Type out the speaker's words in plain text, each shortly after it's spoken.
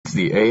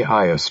leads the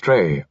AI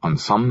astray on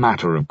some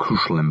matter of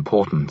crucial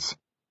importance.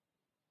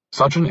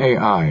 Such an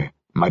AI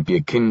might be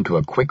akin to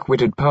a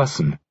quick-witted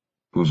person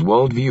whose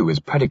worldview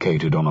is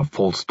predicated on a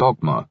false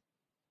dogma,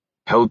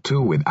 held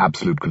to with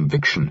absolute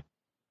conviction,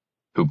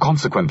 who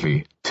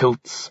consequently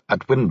tilts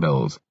at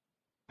windmills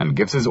and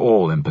gives his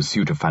all in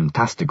pursuit of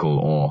fantastical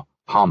or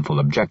harmful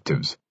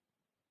objectives.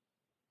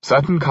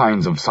 Certain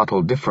kinds of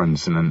subtle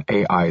difference in an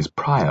AI's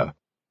prior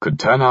could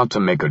turn out to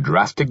make a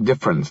drastic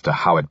difference to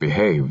how it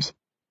behaves.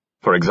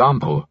 For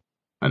example,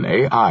 an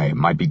AI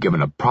might be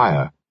given a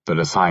prior that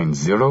assigns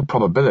zero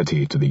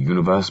probability to the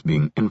universe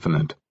being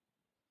infinite.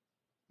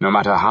 No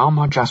matter how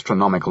much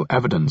astronomical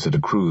evidence it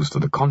accrues to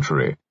the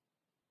contrary,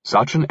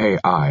 such an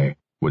AI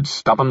would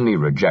stubbornly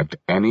reject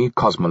any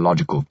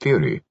cosmological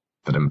theory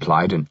that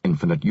implied an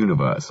infinite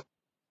universe,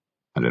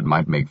 and it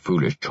might make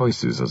foolish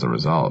choices as a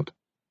result.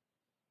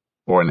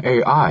 Or an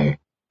AI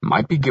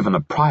might be given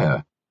a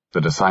prior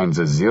that assigns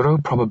a zero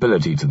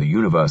probability to the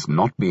universe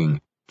not being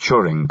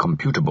Turing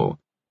computable.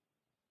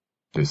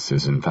 This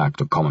is in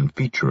fact a common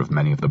feature of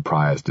many of the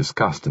priors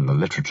discussed in the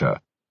literature,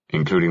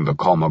 including the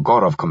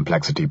Kolmogorov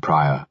complexity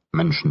prior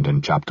mentioned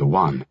in Chapter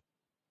 1.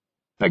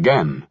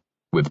 Again,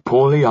 with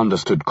poorly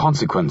understood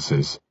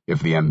consequences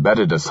if the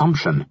embedded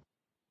assumption,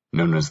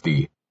 known as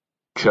the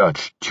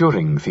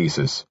Church-Turing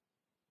thesis,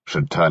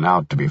 should turn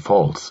out to be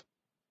false.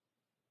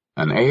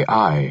 An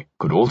AI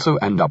could also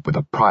end up with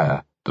a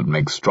prior that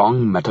makes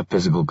strong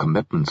metaphysical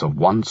commitments of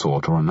one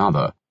sort or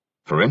another,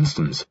 for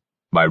instance,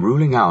 by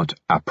ruling out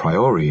a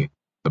priori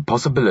the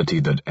possibility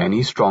that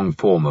any strong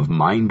form of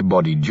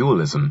mind-body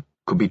dualism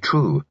could be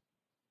true,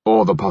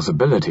 or the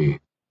possibility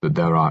that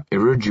there are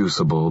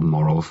irreducible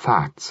moral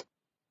facts.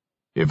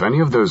 If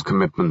any of those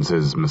commitments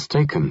is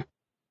mistaken,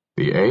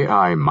 the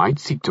AI might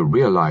seek to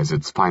realize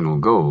its final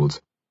goals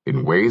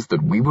in ways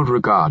that we would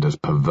regard as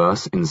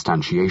perverse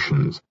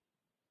instantiations.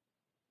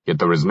 Yet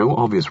there is no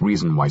obvious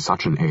reason why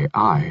such an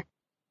AI,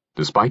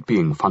 despite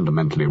being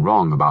fundamentally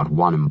wrong about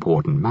one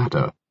important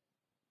matter,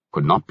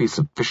 could not be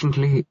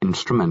sufficiently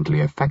instrumentally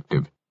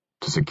effective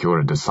to secure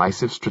a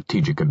decisive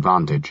strategic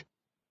advantage.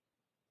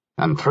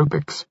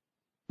 Anthropics,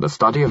 the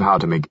study of how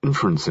to make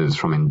inferences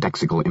from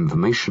indexical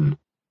information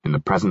in the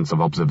presence of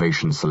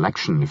observation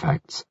selection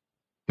effects,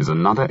 is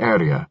another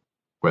area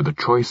where the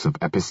choice of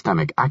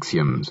epistemic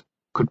axioms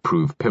could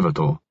prove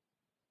pivotal.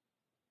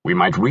 We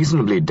might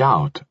reasonably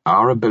doubt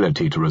our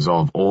ability to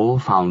resolve all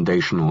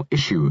foundational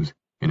issues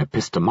in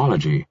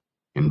epistemology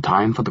in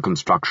time for the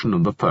construction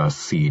of the first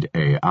seed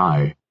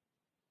AI.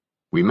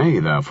 We may,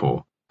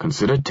 therefore,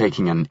 consider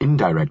taking an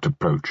indirect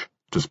approach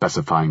to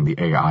specifying the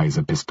AI's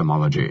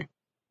epistemology.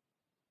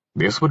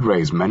 This would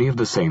raise many of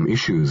the same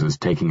issues as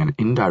taking an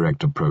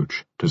indirect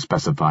approach to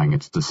specifying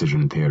its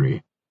decision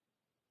theory.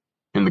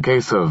 In the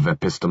case of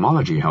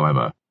epistemology,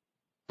 however,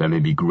 there may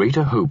be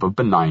greater hope of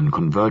benign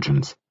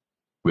convergence,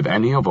 with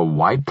any of a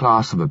wide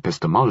class of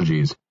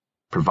epistemologies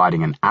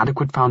providing an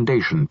adequate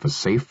foundation for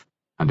safe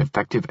and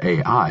effective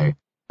AI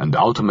and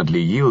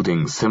ultimately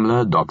yielding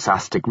similar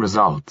doxastic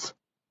results.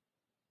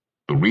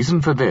 The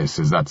reason for this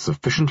is that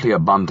sufficiently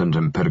abundant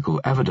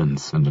empirical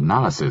evidence and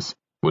analysis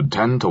would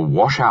tend to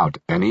wash out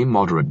any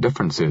moderate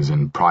differences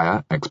in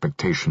prior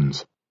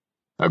expectations.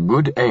 A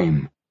good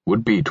aim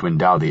would be to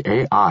endow the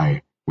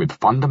AI with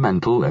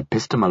fundamental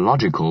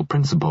epistemological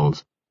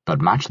principles that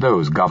match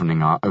those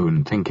governing our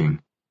own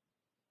thinking.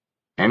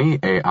 Any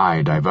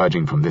AI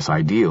diverging from this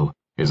ideal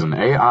is an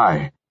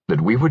AI that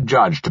we would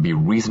judge to be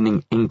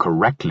reasoning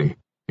incorrectly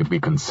if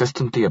we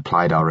consistently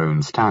applied our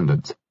own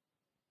standards.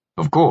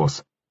 Of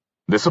course,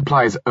 this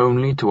applies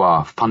only to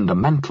our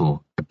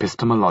fundamental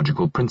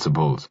epistemological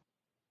principles.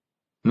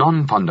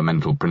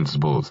 Non-fundamental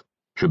principles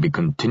should be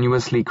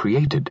continuously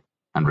created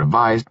and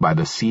revised by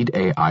the seed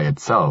AI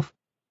itself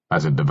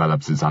as it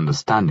develops its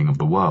understanding of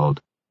the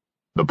world.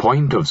 The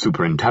point of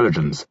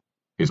superintelligence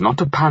is not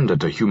to pander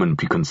to human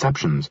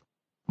preconceptions,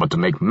 but to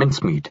make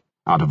mincemeat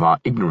out of our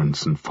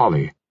ignorance and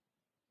folly.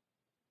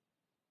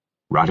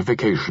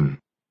 Ratification.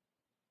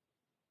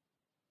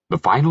 The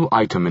final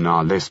item in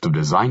our list of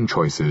design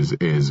choices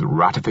is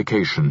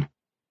ratification.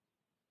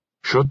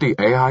 Should the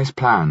AI's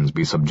plans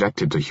be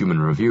subjected to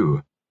human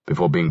review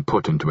before being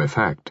put into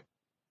effect?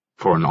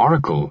 For an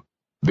oracle,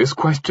 this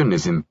question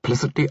is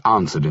implicitly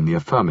answered in the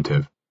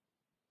affirmative.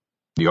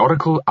 The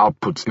oracle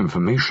outputs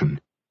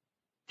information.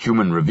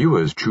 Human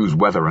reviewers choose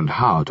whether and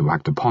how to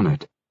act upon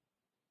it.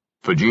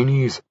 For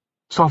genies,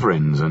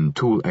 sovereigns, and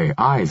tool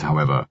AIs,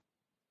 however,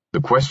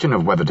 the question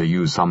of whether to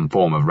use some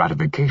form of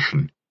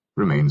ratification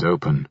remains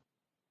open.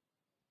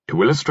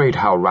 To illustrate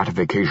how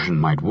ratification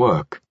might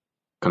work,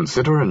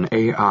 consider an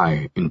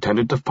AI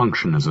intended to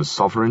function as a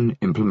sovereign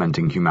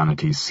implementing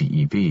humanity's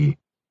CEV.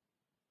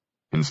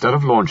 Instead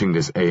of launching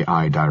this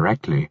AI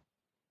directly,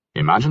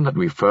 imagine that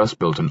we first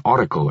built an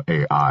oracle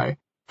AI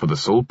for the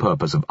sole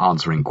purpose of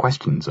answering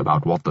questions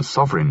about what the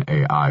sovereign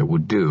AI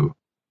would do.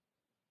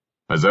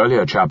 As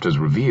earlier chapters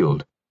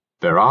revealed,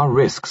 there are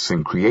risks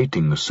in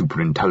creating the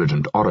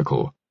superintelligent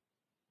oracle,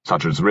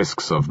 such as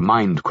risks of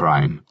mind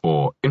crime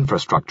or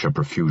infrastructure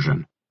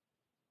profusion.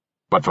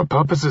 But for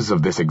purposes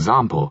of this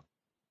example,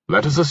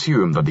 let us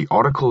assume that the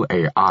Oracle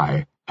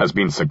AI has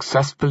been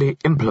successfully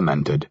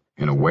implemented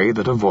in a way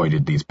that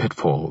avoided these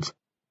pitfalls.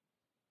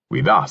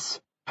 We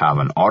thus have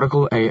an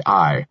Oracle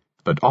AI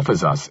that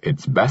offers us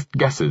its best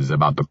guesses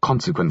about the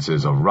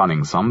consequences of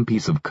running some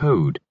piece of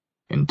code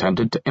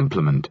intended to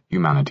implement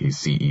humanity's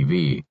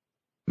CEV.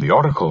 The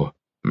Oracle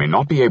may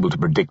not be able to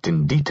predict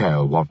in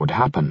detail what would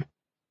happen,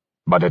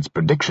 but its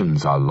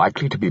predictions are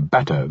likely to be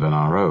better than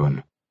our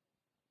own.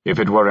 If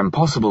it were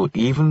impossible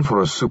even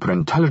for a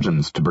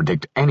superintelligence to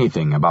predict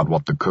anything about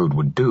what the code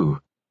would do,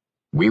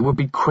 we would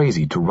be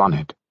crazy to run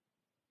it.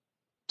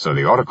 So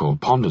the Oracle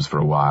ponders for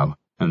a while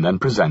and then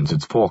presents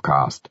its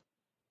forecast.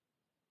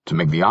 To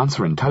make the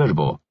answer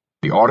intelligible,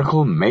 the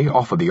Oracle may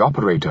offer the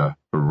operator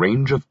a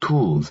range of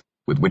tools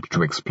with which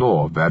to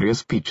explore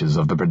various features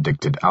of the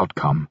predicted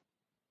outcome.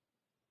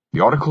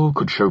 The Oracle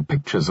could show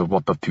pictures of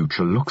what the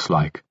future looks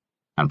like,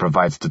 and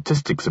provide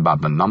statistics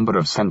about the number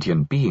of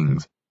sentient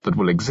beings that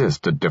will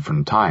exist at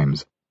different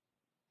times,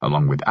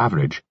 along with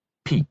average,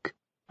 peak,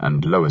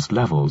 and lowest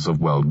levels of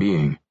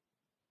well-being.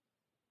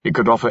 It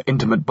could offer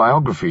intimate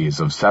biographies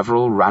of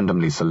several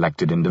randomly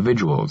selected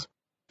individuals,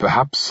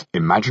 perhaps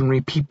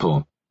imaginary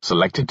people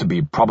selected to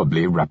be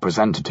probably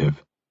representative.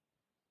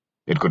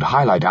 It could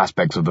highlight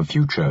aspects of the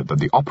future that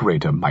the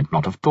operator might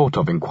not have thought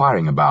of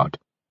inquiring about,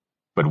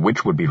 but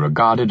which would be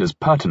regarded as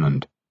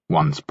pertinent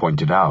once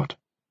pointed out.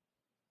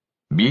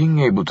 Being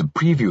able to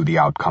preview the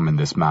outcome in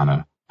this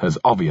manner has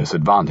obvious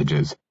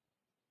advantages.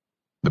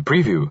 The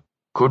preview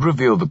could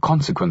reveal the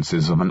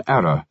consequences of an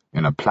error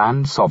in a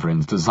planned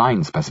sovereign's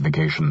design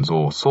specifications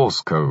or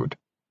source code.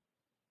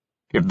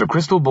 If the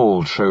crystal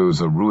ball shows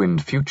a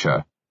ruined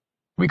future,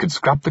 we could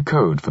scrap the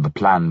code for the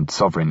planned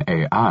sovereign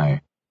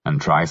AI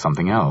and try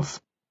something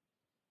else.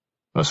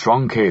 A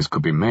strong case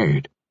could be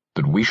made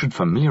that we should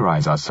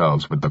familiarize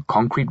ourselves with the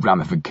concrete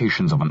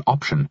ramifications of an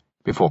option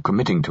before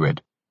committing to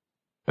it,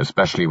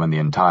 especially when the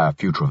entire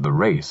future of the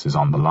race is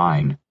on the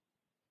line.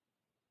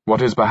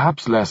 What is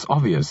perhaps less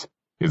obvious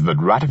is that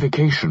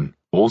ratification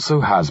also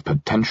has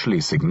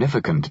potentially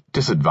significant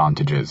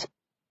disadvantages.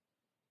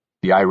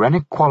 The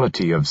irenic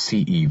quality of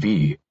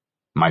CEV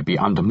might be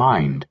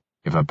undermined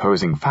if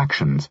opposing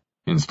factions,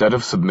 instead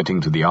of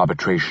submitting to the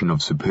arbitration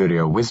of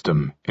superior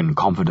wisdom in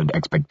confident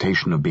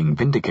expectation of being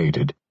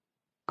vindicated,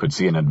 could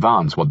see in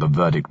advance what the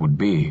verdict would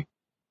be.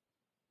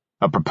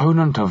 A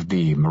proponent of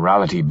the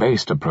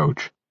morality-based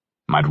approach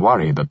might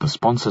worry that the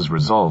sponsor's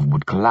resolve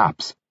would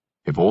collapse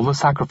if all the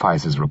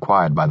sacrifices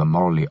required by the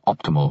morally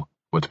optimal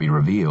were to be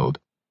revealed,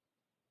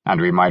 and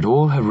we might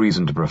all have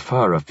reason to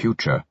prefer a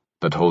future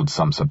that holds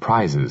some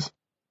surprises,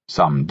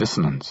 some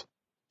dissonance,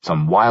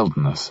 some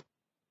wildness,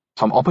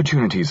 some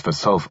opportunities for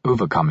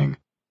self-overcoming,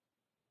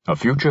 a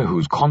future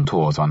whose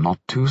contours are not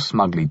too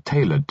smugly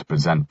tailored to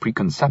present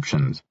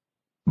preconceptions,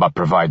 but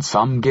provide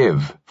some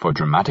give for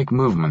dramatic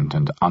movement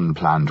and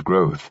unplanned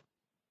growth.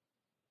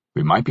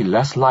 We might be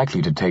less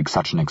likely to take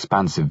such an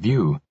expansive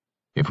view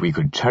if we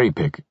could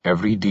cherry-pick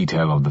every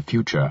detail of the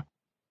future,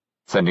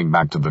 sending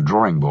back to the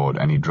drawing board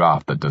any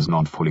draft that does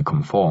not fully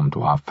conform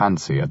to our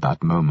fancy at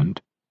that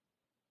moment.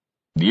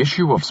 The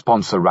issue of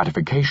sponsor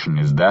ratification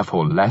is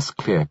therefore less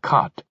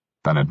clear-cut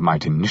than it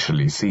might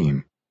initially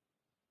seem.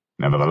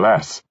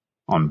 Nevertheless,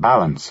 on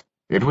balance,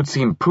 it would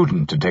seem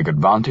prudent to take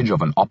advantage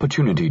of an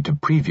opportunity to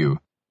preview,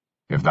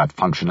 if that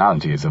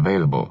functionality is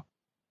available.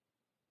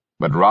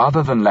 But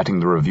rather than letting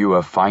the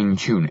reviewer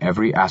fine-tune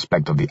every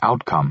aspect of the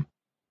outcome,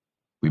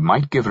 we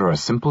might give her a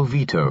simple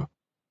veto,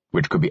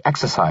 which could be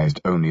exercised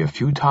only a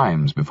few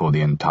times before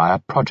the entire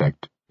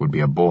project would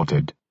be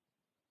aborted.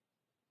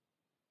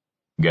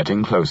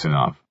 Getting close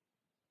enough.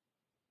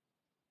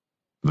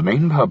 The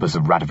main purpose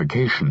of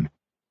ratification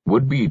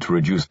would be to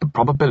reduce the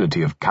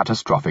probability of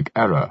catastrophic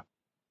error.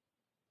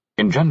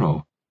 In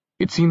general,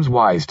 it seems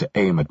wise to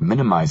aim at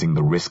minimizing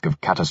the risk of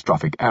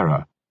catastrophic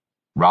error,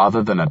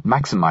 rather than at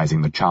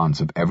maximizing the chance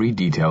of every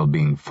detail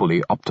being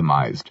fully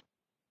optimized.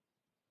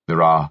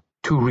 There are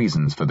two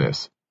reasons for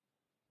this.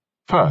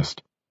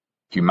 First,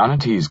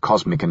 humanity's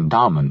cosmic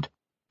endowment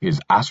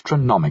is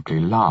astronomically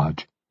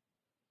large.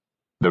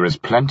 There is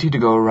plenty to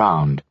go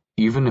around,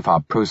 even if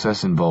our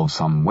process involves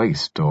some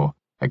waste or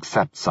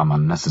accepts some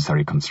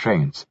unnecessary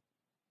constraints.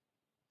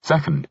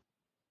 Second,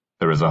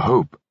 there is a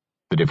hope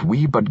that if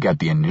we but get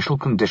the initial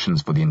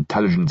conditions for the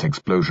intelligence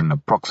explosion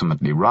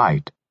approximately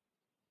right,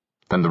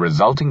 then the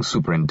resulting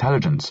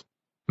superintelligence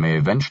may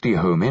eventually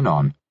home in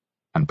on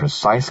and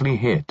precisely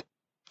hit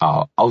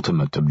our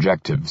ultimate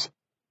objectives.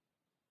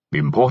 The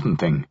important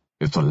thing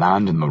is to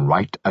land in the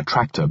right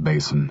attractor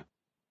basin.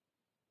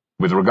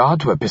 With regard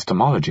to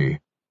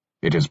epistemology,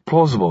 it is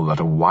plausible that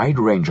a wide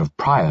range of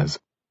priors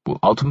will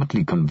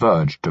ultimately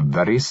converge to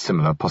very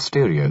similar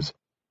posteriors,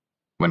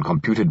 when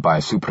computed by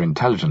a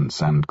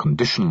superintelligence and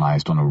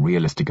conditionalized on a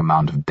realistic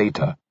amount of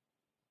data.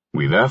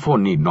 We therefore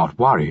need not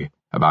worry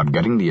about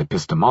getting the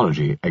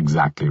epistemology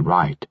exactly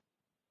right.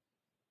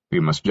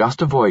 We must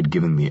just avoid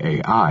giving the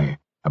AI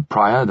a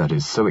prior that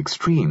is so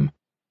extreme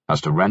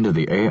as to render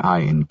the AI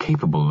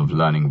incapable of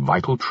learning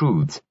vital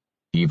truths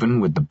even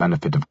with the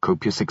benefit of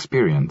copious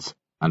experience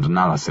and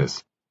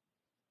analysis.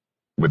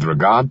 With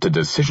regard to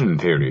decision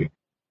theory,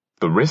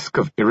 the risk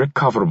of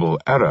irrecoverable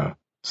error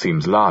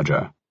seems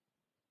larger.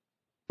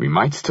 We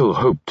might still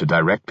hope to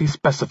directly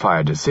specify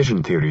a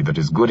decision theory that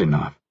is good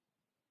enough.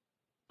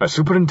 A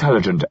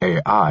superintelligent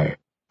AI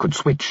could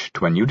switch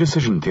to a new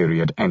decision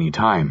theory at any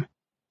time.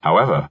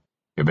 However,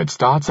 if it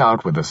starts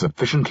out with a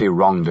sufficiently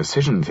wrong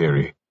decision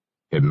theory,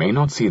 it may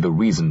not see the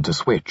reason to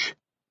switch.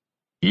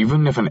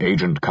 Even if an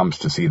agent comes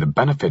to see the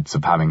benefits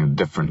of having a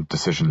different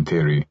decision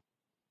theory,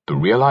 the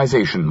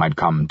realization might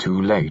come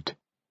too late.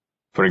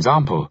 For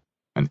example,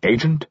 an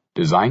agent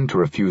designed to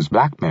refuse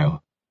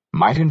blackmail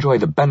might enjoy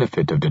the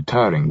benefit of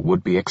deterring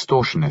would-be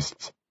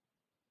extortionists.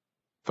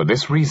 For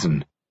this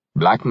reason,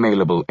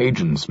 blackmailable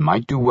agents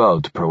might do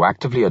well to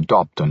proactively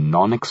adopt a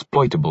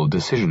non-exploitable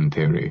decision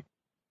theory.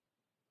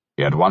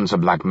 Yet once a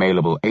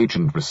blackmailable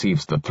agent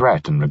receives the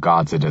threat and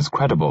regards it as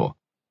credible,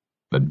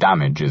 the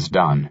damage is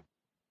done.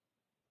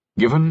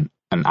 Given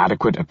an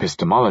adequate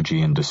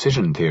epistemology and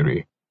decision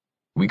theory,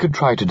 we could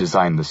try to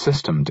design the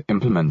system to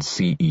implement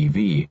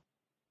CEV,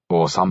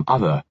 or some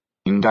other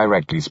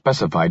indirectly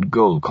specified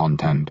goal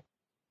content.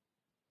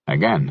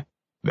 Again,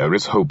 there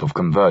is hope of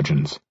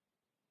convergence.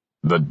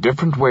 The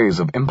different ways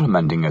of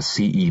implementing a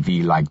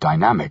CEV-like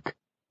dynamic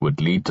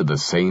would lead to the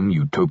same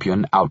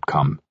utopian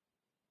outcome.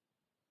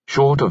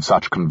 Short of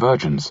such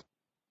convergence,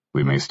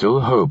 we may still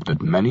hope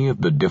that many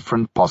of the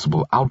different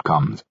possible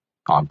outcomes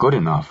are good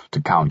enough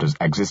to count as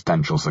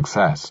existential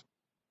success.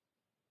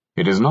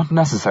 It is not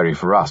necessary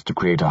for us to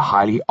create a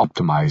highly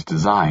optimized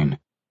design.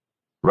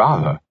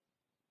 Rather,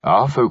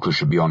 our focus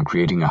should be on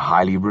creating a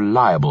highly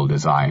reliable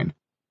design,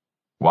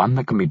 one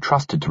that can be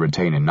trusted to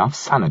retain enough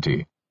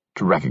sanity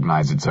to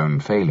recognize its own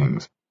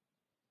failings.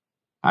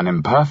 An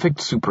imperfect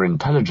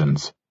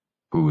superintelligence,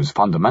 whose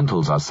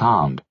fundamentals are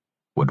sound,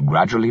 would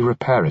gradually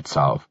repair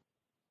itself,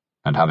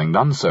 and having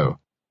done so,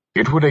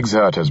 it would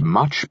exert as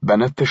much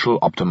beneficial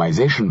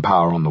optimization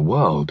power on the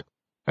world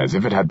as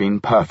if it had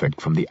been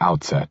perfect from the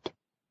outset.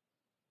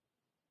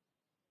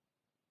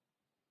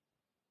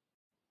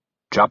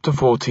 Chapter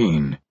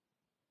 14.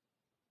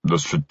 The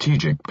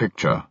Strategic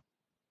Picture.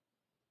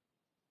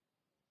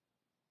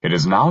 It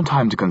is now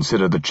time to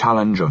consider the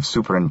challenge of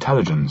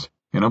superintelligence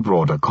in a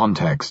broader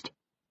context.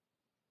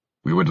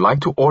 We would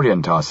like to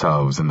orient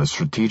ourselves in the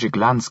strategic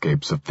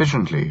landscape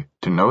sufficiently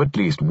to know at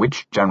least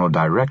which general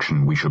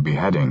direction we should be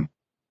heading.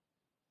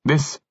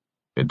 This,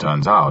 it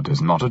turns out,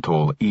 is not at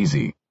all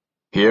easy.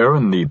 Here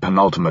in the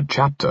penultimate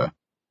chapter,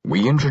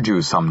 we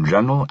introduce some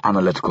general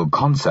analytical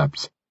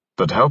concepts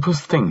that help us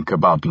think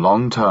about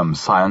long-term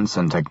science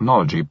and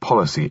technology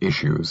policy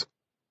issues.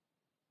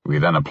 We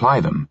then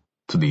apply them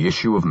to the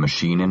issue of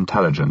machine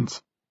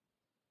intelligence.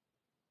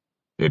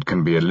 It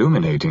can be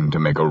illuminating to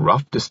make a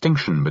rough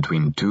distinction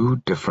between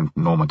two different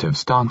normative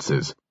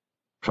stances,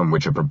 from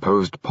which a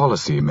proposed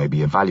policy may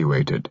be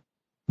evaluated.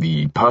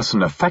 The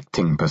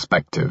person-affecting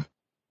perspective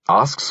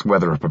asks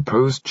whether a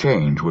proposed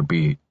change would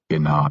be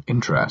in our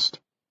interest.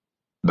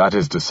 That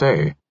is to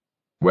say,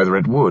 whether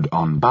it would,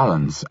 on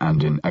balance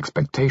and in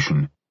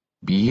expectation,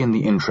 be in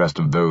the interest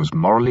of those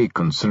morally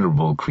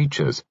considerable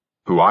creatures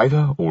who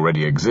either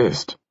already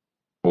exist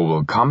or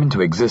will come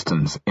into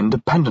existence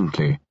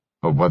independently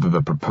of whether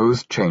the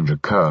proposed change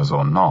occurs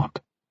or not.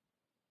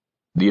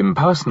 The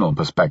impersonal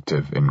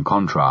perspective, in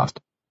contrast,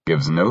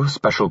 gives no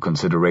special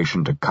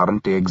consideration to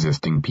currently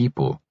existing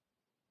people,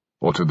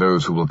 or to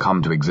those who will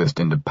come to exist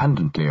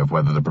independently of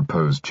whether the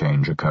proposed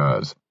change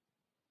occurs.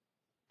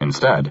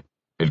 Instead,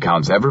 it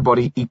counts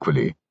everybody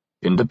equally,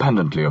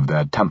 independently of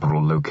their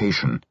temporal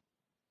location.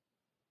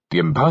 The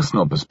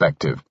impersonal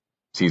perspective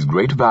sees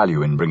great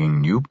value in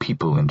bringing new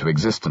people into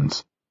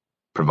existence,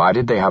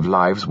 provided they have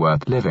lives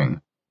worth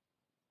living.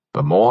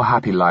 The more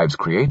happy lives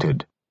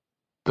created,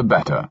 the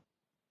better.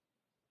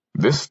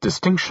 This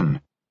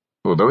distinction,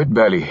 although it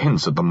barely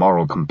hints at the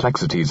moral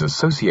complexities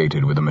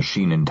associated with a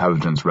machine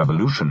intelligence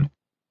revolution,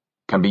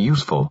 can be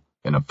useful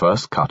in a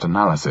first-cut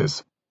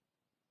analysis.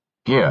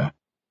 Here,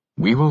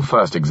 we will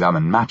first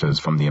examine matters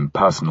from the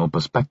impersonal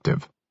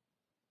perspective.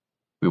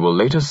 We will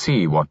later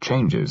see what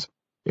changes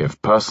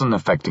if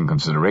person-affecting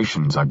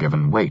considerations are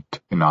given weight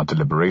in our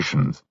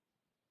deliberations.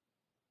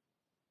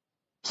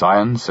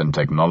 Science and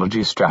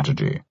Technology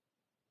Strategy.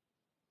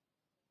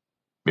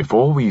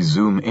 Before we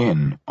zoom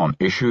in on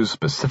issues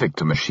specific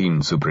to machine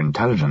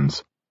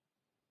superintelligence,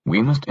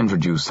 we must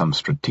introduce some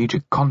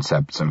strategic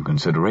concepts and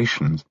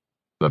considerations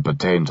that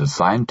pertain to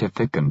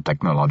scientific and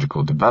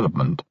technological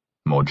development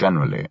more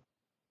generally.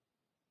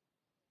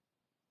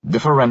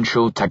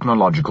 Differential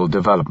technological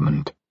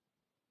development.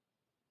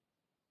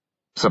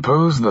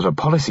 Suppose that a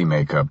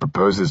policymaker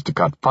proposes to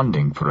cut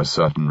funding for a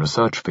certain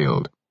research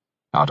field,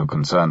 out of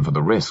concern for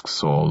the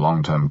risks or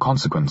long-term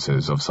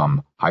consequences of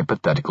some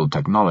hypothetical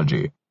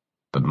technology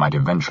that might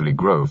eventually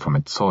grow from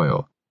its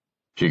soil.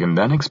 She can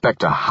then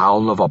expect a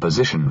howl of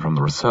opposition from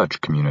the research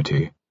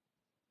community.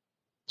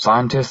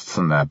 Scientists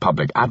and their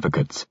public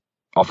advocates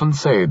often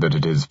say that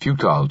it is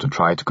futile to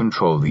try to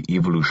control the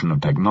evolution of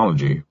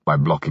technology by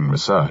blocking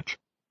research.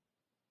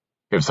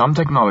 If some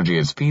technology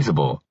is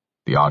feasible,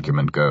 the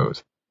argument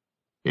goes,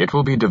 it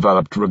will be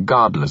developed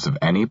regardless of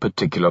any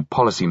particular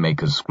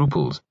policymaker's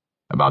scruples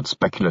about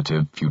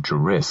speculative future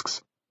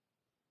risks.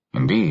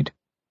 Indeed,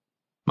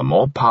 the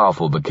more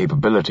powerful the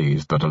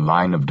capabilities that a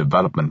line of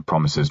development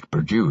promises to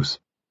produce,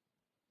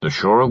 the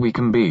surer we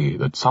can be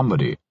that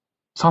somebody,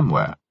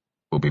 somewhere,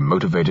 will be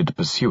motivated to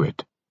pursue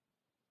it.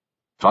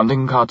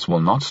 Funding cuts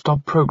will not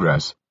stop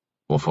progress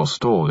or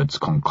forestall its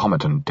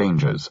concomitant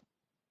dangers.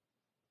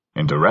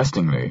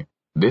 Interestingly,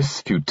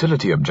 this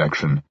futility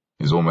objection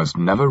is almost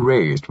never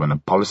raised when a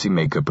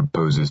policymaker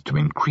proposes to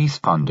increase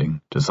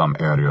funding to some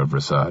area of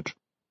research,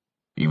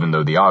 even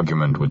though the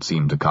argument would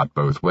seem to cut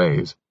both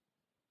ways.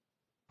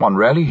 One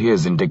rarely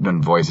hears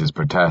indignant voices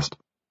protest,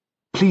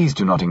 "Please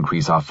do not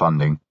increase our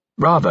funding.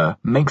 Rather,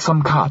 make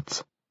some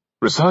cuts.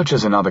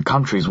 Researchers in other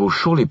countries will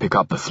surely pick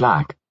up the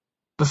slack.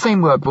 The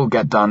same work will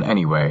get done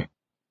anyway.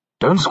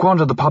 Don't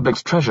squander the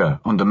public's treasure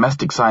on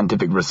domestic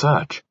scientific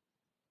research."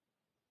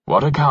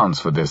 What accounts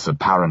for this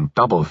apparent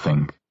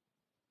doublethink?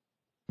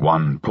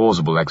 One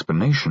plausible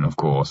explanation, of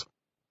course,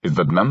 is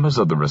that members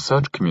of the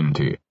research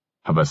community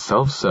have a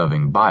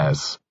self-serving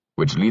bias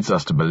which leads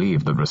us to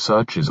believe that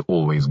research is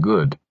always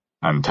good,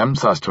 and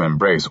tempts us to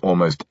embrace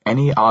almost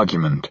any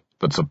argument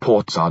that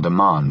supports our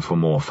demand for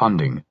more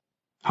funding.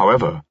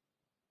 However,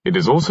 it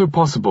is also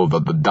possible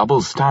that the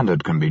double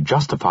standard can be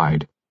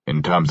justified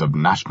in terms of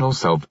national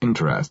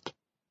self-interest.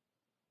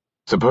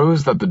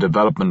 Suppose that the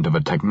development of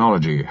a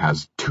technology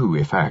has two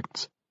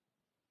effects,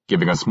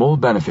 giving a small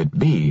benefit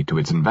B to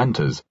its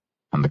inventors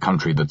and the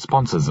country that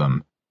sponsors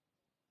them,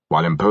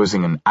 while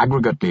imposing an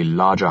aggregately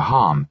larger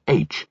harm,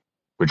 H,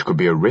 which could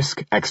be a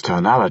risk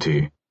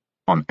externality,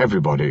 on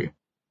everybody.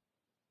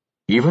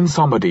 Even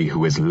somebody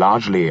who is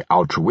largely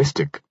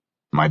altruistic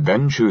might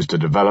then choose to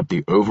develop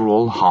the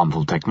overall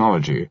harmful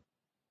technology.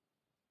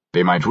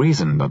 They might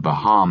reason that the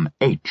harm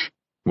H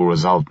will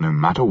result no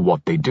matter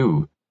what they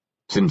do,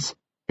 since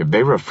if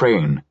they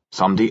refrain,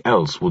 somebody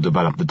else will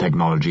develop the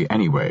technology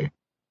anyway.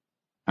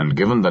 And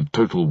given that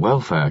total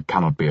welfare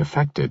cannot be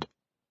affected,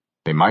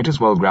 they might as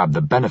well grab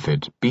the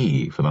benefit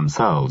B for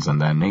themselves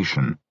and their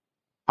nation.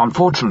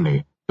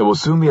 Unfortunately, there will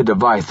soon be a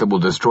device that will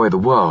destroy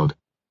the world.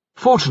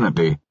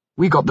 Fortunately,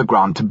 we got the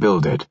grant to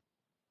build it.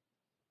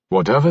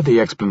 Whatever the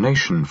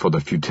explanation for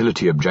the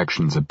futility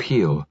objection's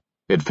appeal,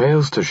 it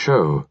fails to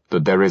show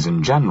that there is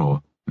in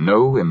general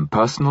no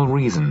impersonal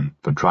reason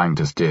for trying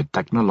to steer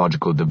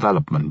technological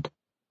development.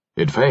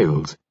 It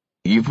fails,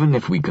 even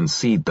if we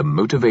concede the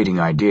motivating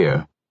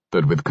idea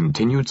that with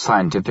continued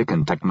scientific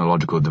and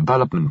technological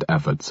development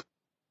efforts,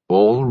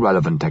 all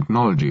relevant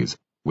technologies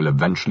will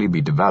eventually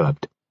be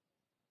developed.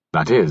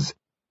 That is,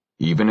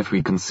 even if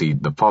we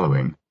concede the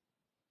following.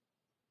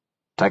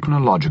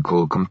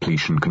 Technological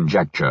completion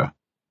conjecture.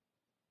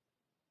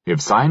 If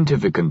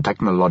scientific and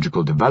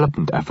technological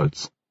development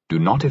efforts do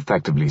not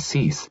effectively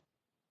cease,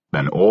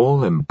 then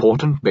all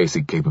important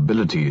basic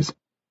capabilities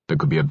that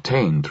could be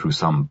obtained through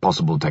some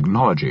possible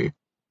technology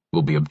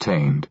will be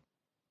obtained.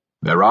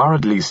 There are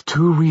at least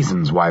two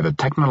reasons why the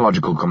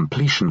technological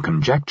completion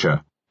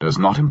conjecture does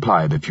not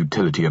imply the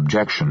futility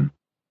objection.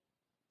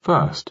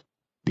 First,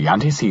 the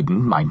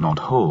antecedent might not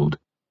hold,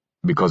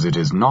 because it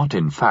is not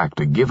in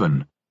fact a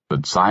given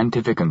that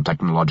scientific and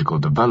technological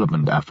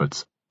development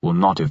efforts will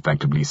not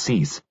effectively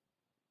cease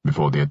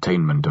before the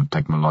attainment of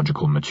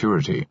technological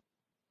maturity.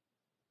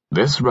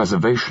 This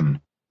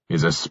reservation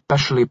is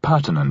especially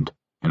pertinent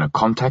in a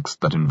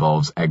context that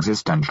involves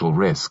existential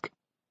risk.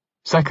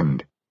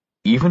 Second,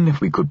 even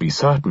if we could be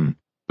certain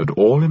that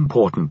all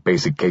important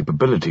basic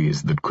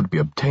capabilities that could be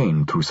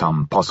obtained through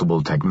some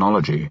possible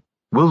technology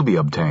will be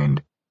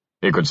obtained,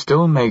 it could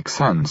still make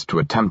sense to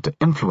attempt to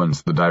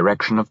influence the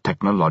direction of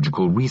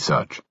technological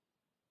research.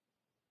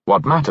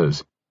 What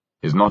matters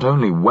is not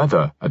only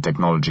whether a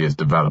technology is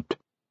developed,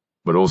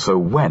 but also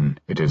when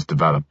it is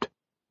developed,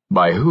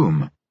 by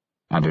whom,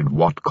 and in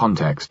what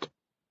context.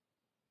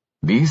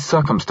 These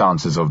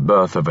circumstances of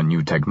birth of a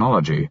new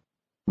technology,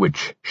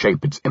 which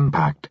shape its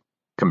impact,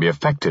 can be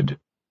affected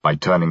by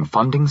turning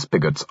funding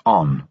spigots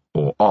on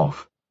or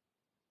off,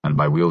 and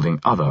by wielding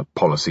other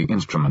policy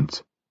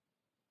instruments.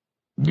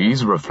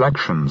 These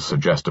reflections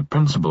suggest a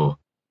principle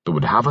that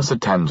would have us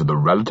attend to the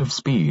relative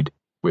speed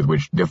with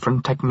which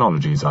different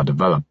technologies are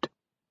developed.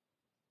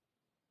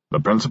 The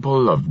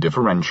principle of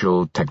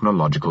differential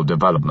technological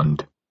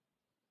development.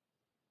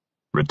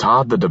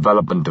 Retard the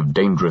development of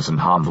dangerous and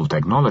harmful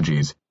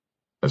technologies,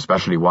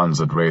 especially ones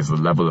that raise the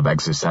level of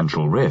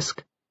existential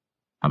risk,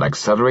 and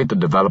accelerate the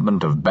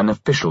development of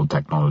beneficial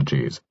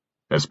technologies,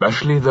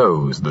 especially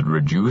those that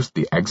reduce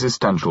the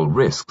existential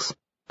risks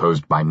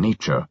posed by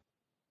nature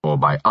or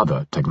by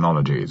other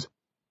technologies.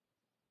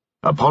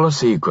 A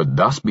policy could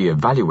thus be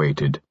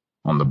evaluated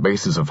on the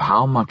basis of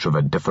how much of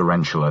a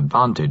differential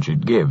advantage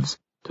it gives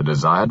to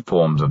desired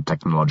forms of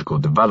technological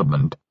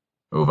development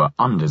over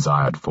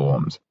undesired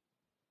forms.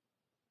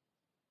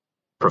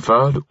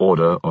 Preferred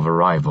order of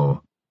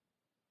arrival.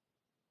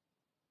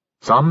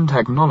 Some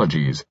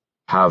technologies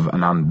have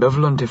an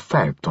ambivalent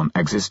effect on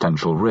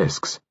existential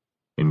risks,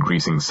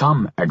 increasing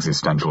some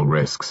existential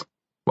risks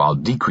while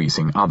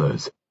decreasing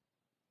others.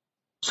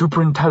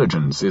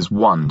 Superintelligence is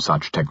one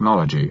such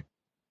technology.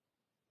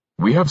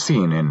 We have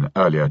seen in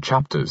earlier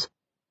chapters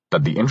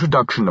that the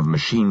introduction of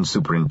machine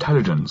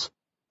superintelligence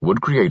would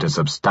create a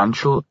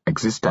substantial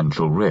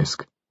existential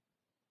risk.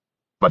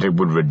 But it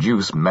would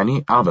reduce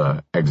many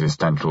other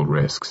existential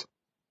risks.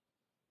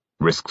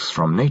 Risks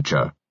from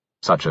nature,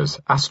 such as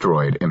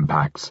asteroid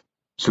impacts,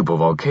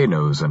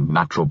 supervolcanoes, and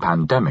natural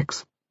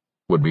pandemics,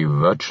 would be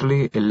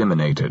virtually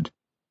eliminated,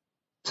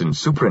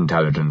 since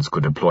superintelligence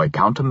could deploy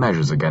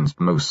countermeasures against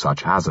most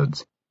such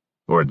hazards,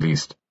 or at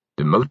least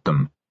demote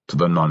them to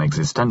the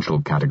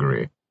non-existential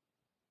category,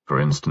 for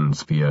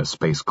instance via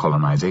space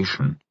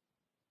colonization.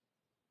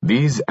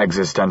 These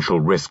existential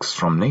risks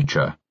from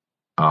nature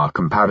are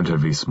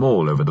comparatively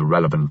small over the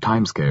relevant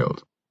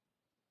timescales.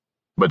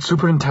 But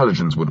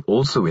superintelligence would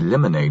also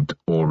eliminate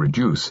or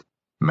reduce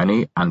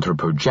many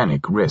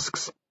anthropogenic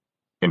risks.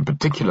 In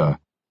particular,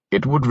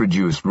 it would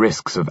reduce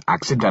risks of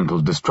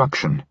accidental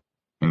destruction,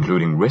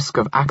 including risk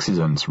of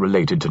accidents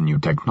related to new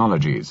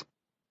technologies.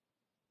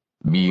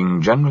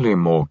 Being generally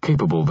more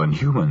capable than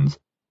humans,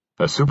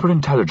 a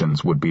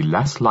superintelligence would be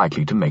less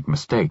likely to make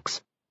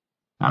mistakes,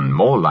 and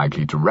more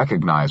likely to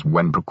recognize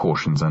when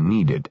precautions are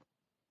needed,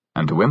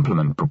 and to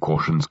implement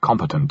precautions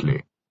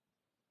competently.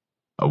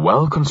 A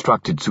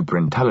well-constructed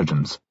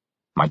superintelligence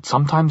might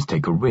sometimes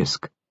take a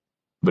risk,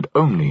 but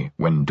only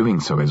when doing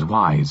so is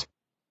wise.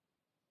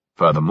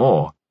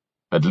 Furthermore,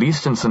 at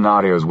least in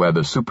scenarios where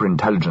the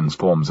superintelligence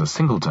forms a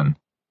singleton,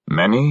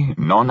 many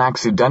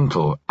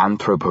non-accidental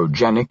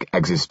anthropogenic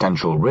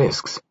existential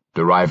risks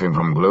deriving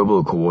from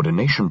global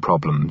coordination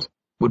problems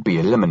would be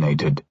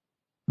eliminated.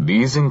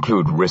 These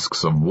include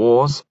risks of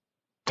wars,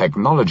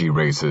 technology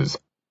races,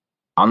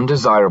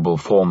 undesirable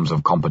forms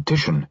of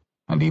competition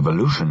and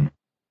evolution,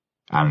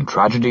 and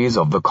tragedies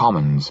of the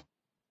commons.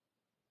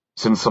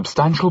 Since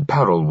substantial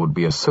peril would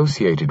be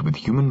associated with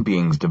human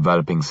beings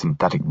developing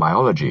synthetic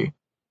biology,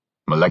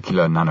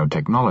 molecular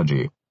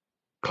nanotechnology,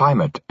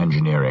 climate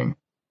engineering,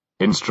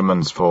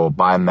 instruments for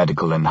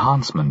biomedical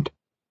enhancement,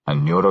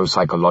 and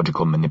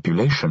neuropsychological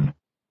manipulation,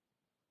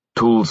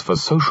 tools for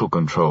social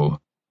control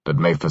that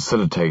may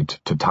facilitate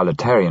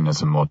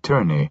totalitarianism or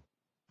tyranny,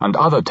 and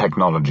other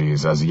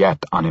technologies as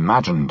yet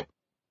unimagined.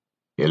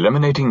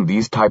 Eliminating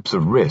these types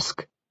of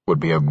risk would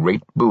be a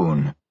great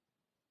boon.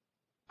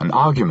 An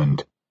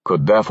argument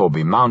could therefore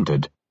be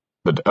mounted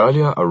that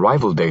earlier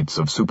arrival dates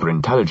of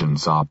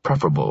superintelligence are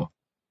preferable.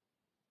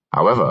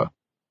 However,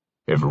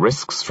 if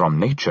risks from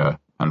nature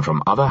and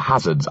from other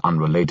hazards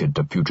unrelated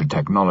to future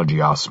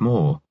technology are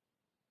small,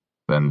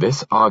 then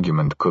this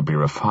argument could be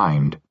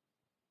refined.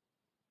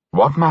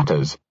 What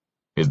matters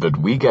is that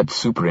we get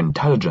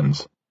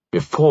superintelligence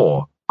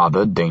before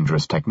other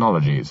dangerous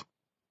technologies,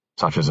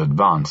 such as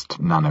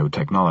advanced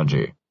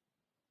nanotechnology.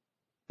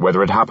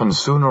 Whether it happens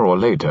sooner or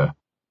later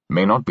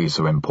may not be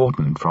so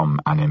important from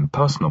an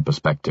impersonal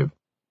perspective,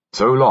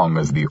 so long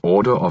as the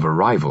order of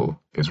arrival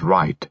is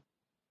right.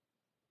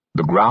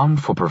 The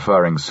ground for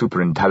preferring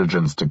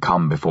superintelligence to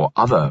come before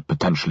other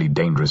potentially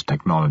dangerous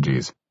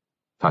technologies,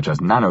 such as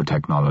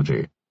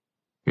nanotechnology,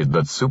 is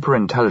that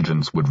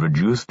superintelligence would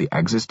reduce the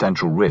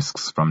existential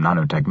risks from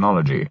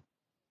nanotechnology,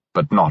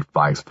 but not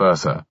vice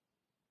versa.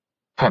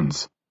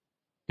 Hence,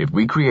 if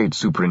we create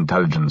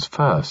superintelligence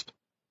first,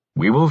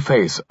 we will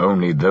face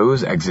only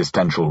those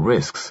existential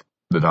risks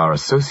that are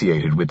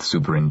associated with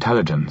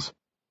superintelligence,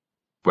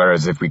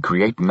 whereas if we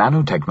create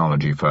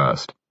nanotechnology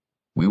first,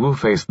 we will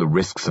face the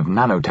risks of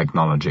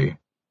nanotechnology,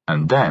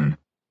 and then,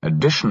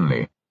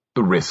 additionally,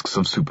 the risks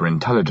of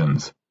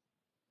superintelligence.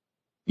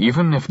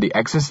 Even if the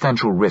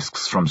existential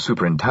risks from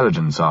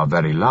superintelligence are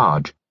very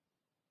large,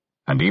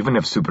 and even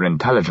if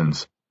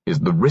superintelligence is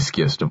the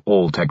riskiest of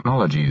all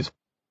technologies,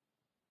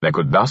 there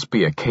could thus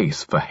be a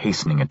case for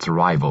hastening its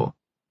arrival.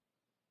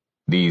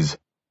 These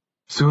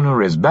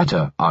sooner is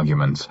better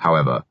arguments,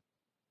 however,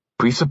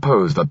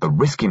 presuppose that the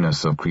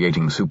riskiness of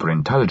creating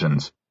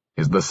superintelligence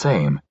is the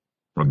same,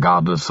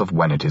 regardless of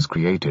when it is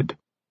created.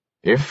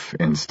 If,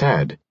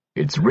 instead,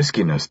 its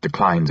riskiness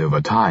declines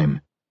over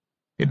time,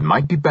 it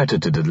might be better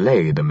to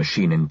delay the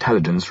machine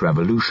intelligence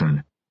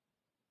revolution.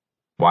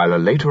 While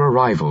a later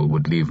arrival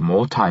would leave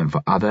more time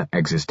for other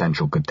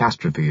existential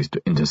catastrophes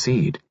to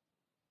intercede,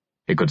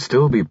 it could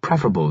still be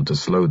preferable to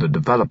slow the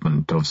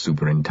development of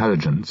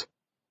superintelligence.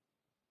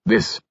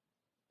 This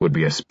would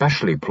be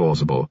especially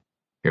plausible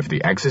if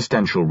the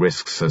existential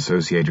risks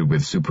associated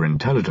with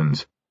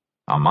superintelligence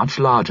are much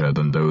larger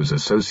than those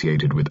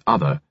associated with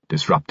other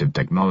disruptive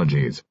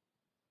technologies.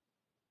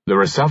 There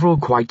are several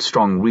quite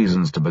strong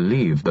reasons to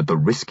believe that the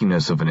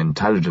riskiness of an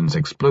intelligence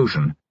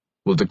explosion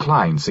will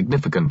decline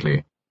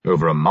significantly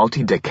over a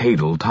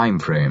multi-decadal time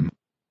frame.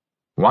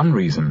 One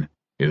reason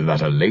is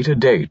that a later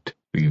date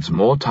leaves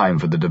more time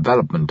for the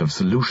development of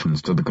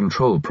solutions to the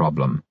control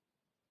problem.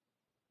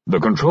 The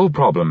control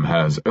problem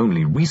has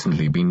only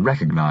recently been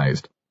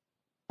recognized,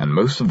 and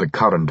most of the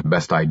current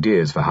best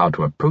ideas for how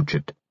to approach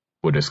it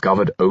were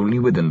discovered only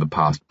within the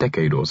past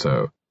decade or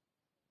so,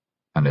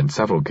 and in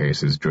several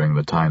cases during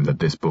the time that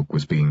this book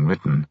was being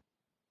written.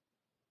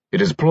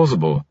 It is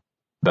plausible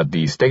that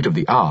the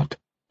state-of-the-art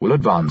will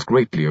advance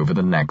greatly over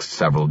the next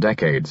several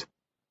decades,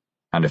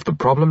 and if the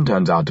problem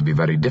turns out to be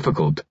very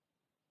difficult,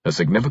 a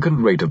significant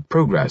rate of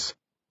progress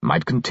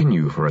might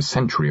continue for a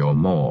century or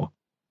more.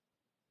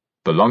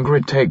 The longer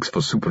it takes for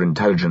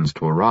superintelligence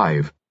to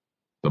arrive,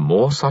 the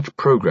more such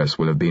progress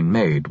will have been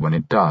made when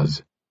it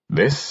does.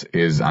 This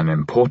is an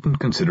important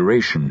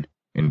consideration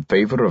in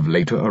favor of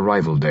later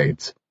arrival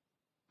dates,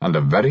 and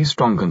a very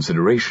strong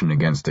consideration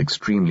against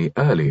extremely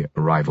early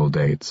arrival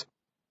dates.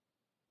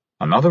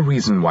 Another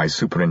reason why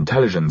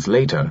superintelligence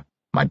later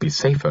might be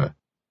safer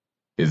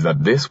is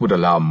that this would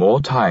allow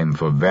more time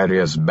for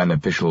various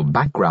beneficial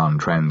background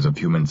trends of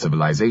human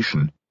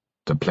civilization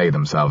to play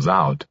themselves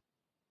out.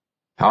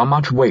 How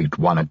much weight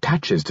one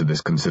attaches to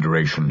this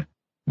consideration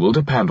will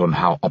depend on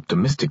how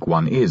optimistic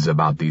one is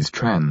about these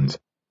trends.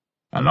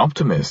 An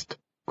optimist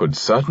could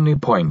certainly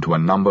point to a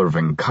number of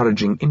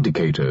encouraging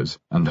indicators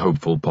and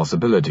hopeful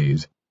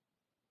possibilities.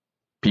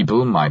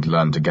 People might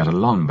learn to get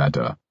along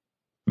better,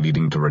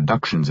 leading to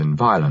reductions in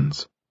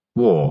violence,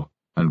 war,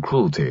 and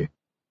cruelty.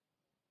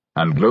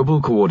 And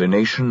global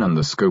coordination and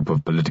the scope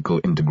of political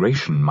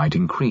integration might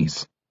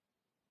increase,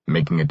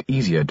 making it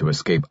easier to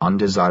escape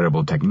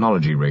undesirable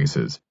technology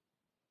races.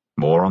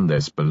 More on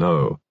this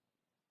below.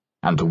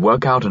 And to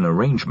work out an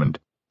arrangement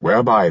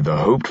whereby the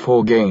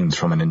hoped-for gains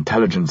from an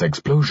intelligence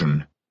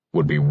explosion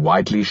would be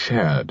widely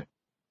shared.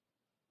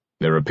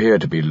 There appear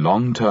to be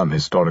long-term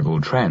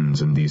historical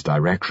trends in these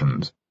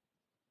directions.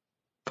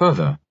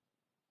 Further,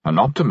 an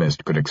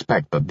optimist could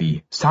expect that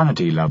the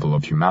sanity level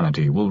of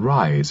humanity will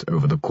rise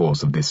over the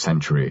course of this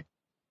century,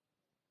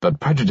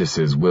 that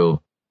prejudices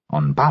will,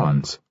 on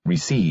balance,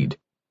 recede,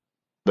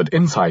 that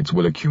insights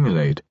will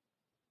accumulate,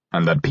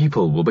 and that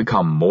people will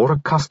become more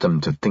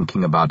accustomed to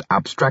thinking about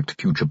abstract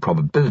future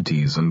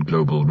probabilities and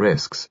global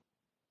risks.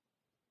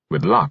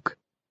 With luck,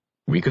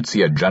 we could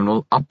see a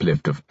general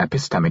uplift of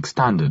epistemic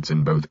standards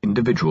in both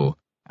individual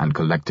and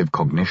collective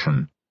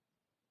cognition.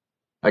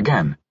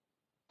 Again,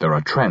 there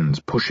are trends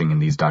pushing in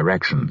these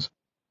directions.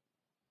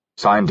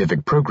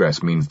 Scientific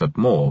progress means that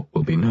more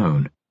will be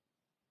known.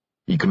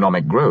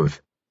 Economic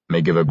growth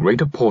may give a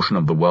greater portion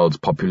of the world's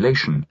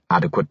population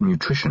adequate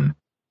nutrition,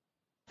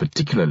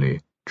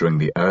 particularly during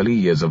the early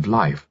years of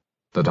life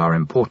that are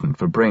important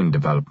for brain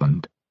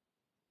development,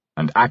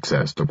 and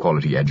access to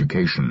quality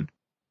education.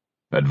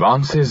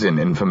 Advances in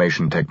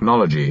information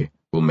technology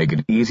will make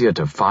it easier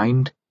to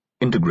find,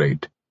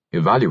 integrate,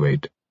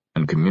 evaluate,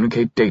 and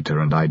communicate data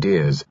and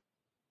ideas.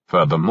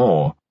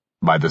 Furthermore,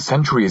 by the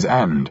century's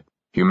end,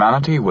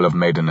 humanity will have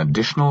made an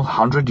additional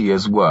 100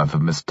 years' worth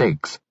of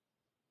mistakes,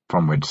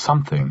 from which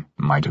something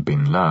might have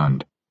been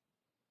learned.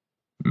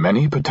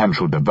 Many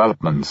potential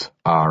developments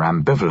are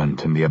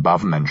ambivalent in the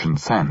above-mentioned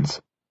sense,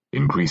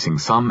 increasing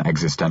some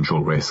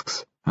existential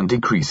risks and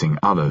decreasing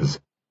others.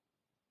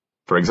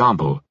 For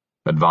example,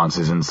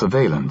 advances in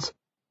surveillance,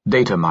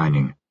 data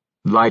mining,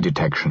 lie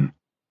detection,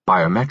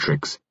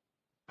 biometrics,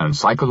 and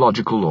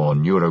psychological or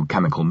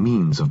neurochemical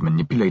means of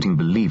manipulating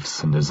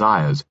beliefs and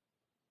desires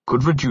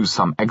could reduce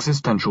some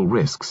existential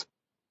risks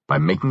by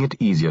making it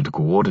easier to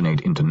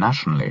coordinate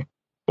internationally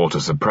or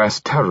to suppress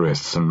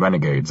terrorists and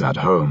renegades at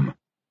home.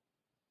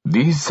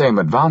 These same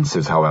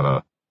advances,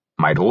 however,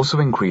 might also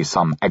increase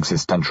some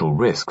existential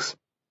risks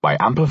by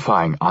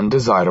amplifying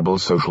undesirable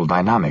social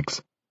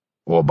dynamics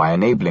or by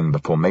enabling the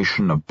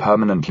formation of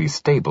permanently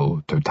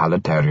stable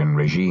totalitarian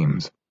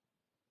regimes.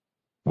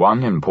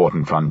 One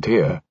important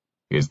frontier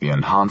is the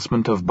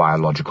enhancement of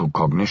biological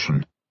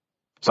cognition,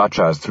 such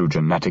as through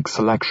genetic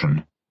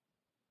selection.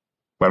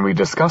 When we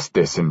discussed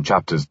this in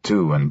chapters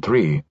 2 and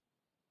 3,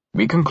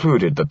 we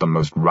concluded that the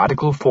most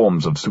radical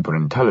forms of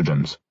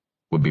superintelligence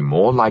would be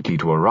more likely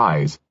to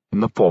arise in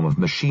the form of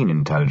machine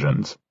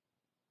intelligence.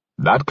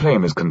 That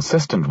claim is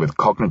consistent with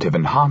cognitive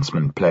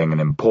enhancement playing an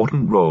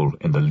important role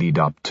in the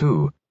lead-up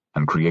to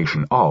and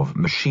creation of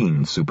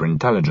machine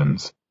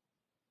superintelligence.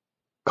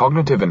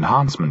 Cognitive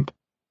enhancement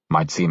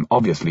might seem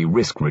obviously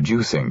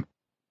risk-reducing.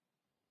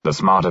 The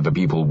smarter the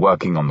people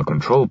working on the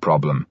control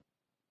problem,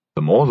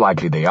 the more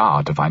likely they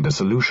are to find a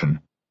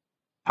solution.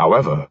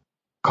 However,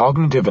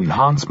 cognitive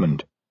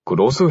enhancement could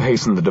also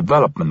hasten the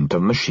development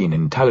of machine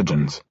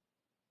intelligence,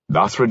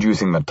 thus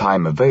reducing the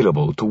time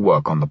available to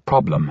work on the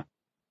problem.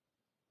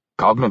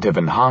 Cognitive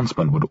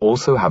enhancement would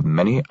also have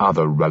many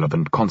other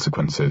relevant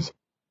consequences.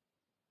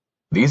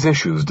 These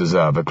issues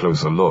deserve a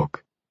closer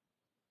look.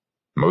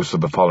 Most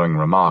of the following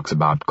remarks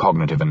about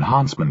cognitive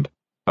enhancement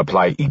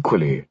apply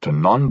equally to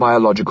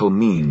non-biological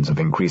means of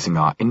increasing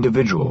our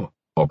individual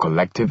or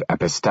collective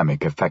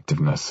epistemic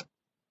effectiveness.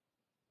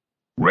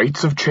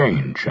 Rates of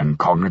change and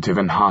cognitive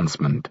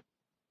enhancement.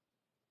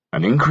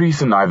 An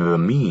increase in either the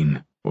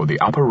mean or the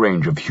upper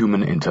range of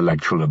human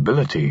intellectual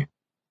ability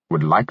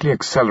would likely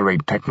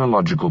accelerate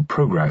technological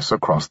progress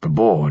across the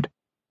board,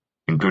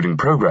 including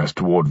progress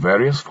toward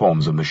various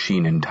forms of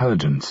machine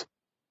intelligence,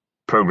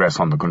 progress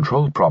on the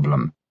control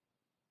problem,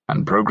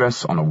 and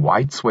progress on a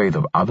wide swathe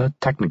of other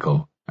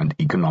technical and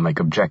economic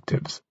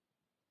objectives.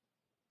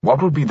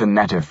 What will be the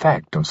net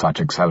effect of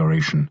such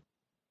acceleration?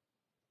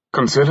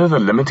 Consider the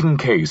limiting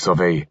case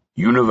of a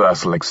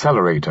universal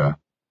accelerator,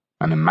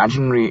 an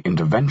imaginary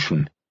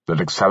intervention that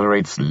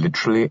accelerates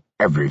literally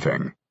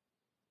everything.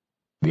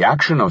 The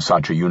action of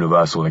such a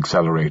universal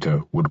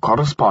accelerator would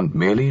correspond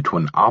merely to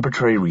an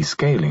arbitrary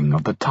rescaling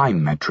of the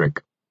time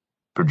metric,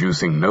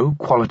 producing no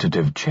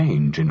qualitative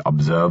change in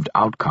observed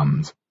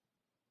outcomes.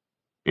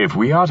 If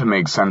we are to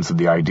make sense of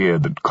the idea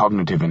that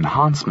cognitive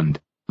enhancement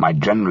might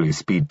generally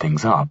speed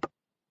things up,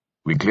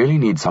 we clearly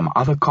need some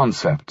other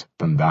concept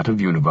than that of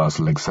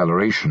universal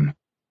acceleration.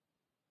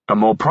 A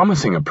more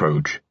promising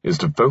approach is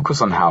to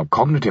focus on how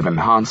cognitive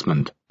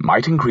enhancement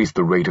might increase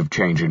the rate of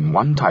change in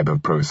one type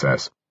of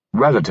process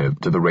relative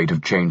to the rate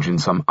of change in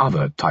some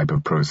other type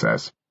of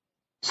process.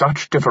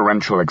 Such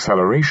differential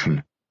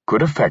acceleration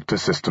could affect a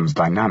system's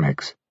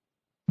dynamics.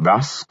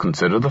 Thus,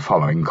 consider the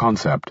following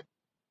concept.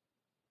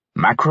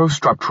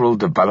 Macrostructural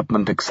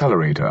development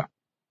accelerator.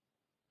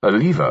 A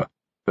lever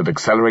that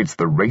accelerates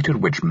the rate at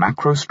which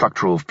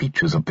macrostructural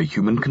features of the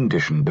human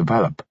condition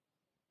develop,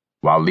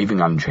 while leaving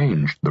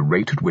unchanged the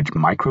rate at which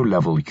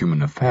micro-level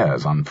human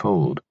affairs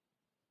unfold.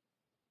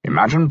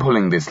 Imagine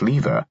pulling this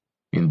lever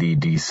in the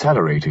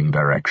decelerating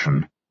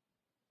direction.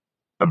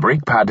 The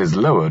brake pad is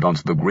lowered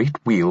onto the great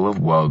wheel of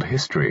world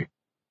history.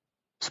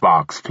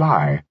 Sparks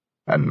fly,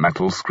 and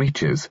metal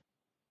screeches.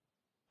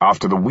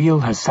 After the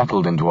wheel has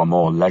settled into a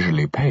more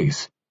leisurely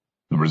pace,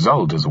 the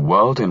result is a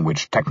world in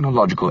which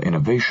technological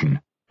innovation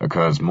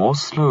occurs more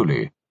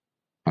slowly,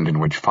 and in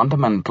which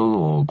fundamental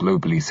or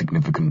globally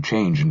significant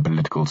change in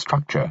political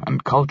structure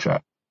and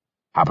culture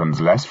happens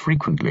less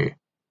frequently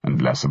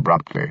and less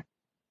abruptly.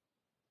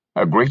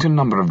 A greater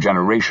number of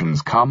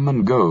generations come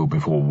and go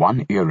before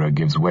one era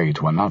gives way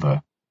to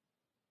another.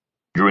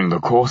 During the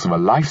course of a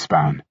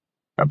lifespan,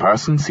 a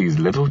person sees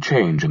little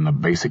change in the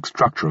basic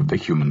structure of the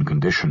human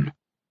condition.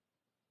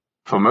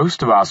 For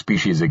most of our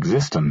species'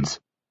 existence,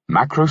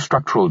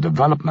 macrostructural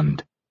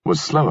development was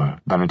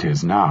slower than it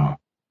is now.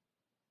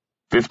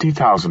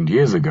 50,000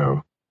 years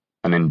ago,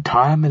 an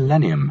entire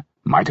millennium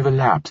might have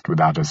elapsed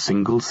without a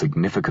single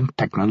significant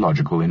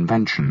technological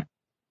invention,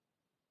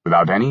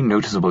 without any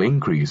noticeable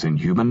increase in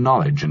human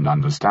knowledge and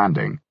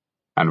understanding,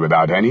 and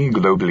without any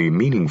globally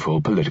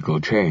meaningful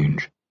political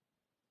change.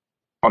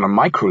 On a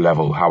micro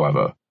level,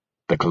 however,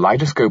 the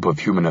kaleidoscope of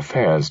human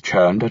affairs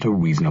churned at a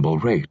reasonable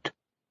rate,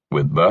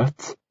 with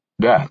births,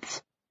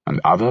 deaths,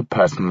 and other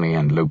personally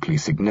and locally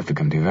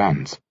significant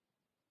events.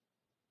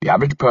 The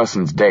average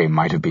person's day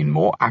might have been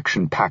more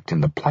action-packed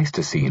in the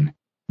Pleistocene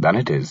than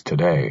it is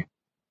today.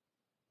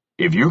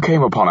 If you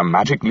came upon a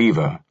magic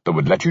lever that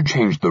would let you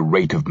change the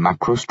rate of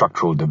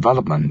macrostructural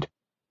development,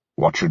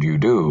 what should you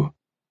do?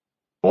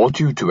 Ought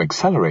you to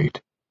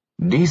accelerate,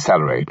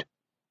 decelerate,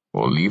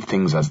 or leave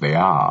things as they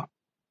are?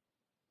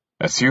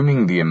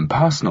 Assuming the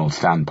impersonal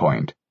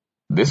standpoint,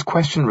 this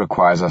question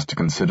requires us to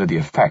consider the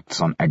effects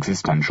on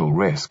existential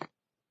risk.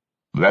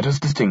 Let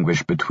us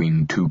distinguish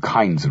between two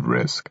kinds of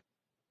risk: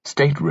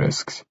 state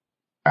risks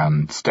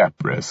and step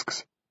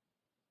risks.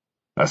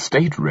 A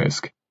state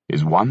risk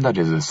is one that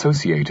is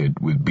associated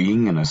with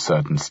being in a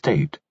certain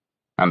state,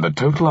 and the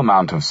total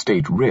amount of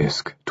state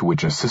risk to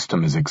which a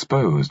system is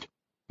exposed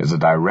is a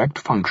direct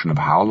function of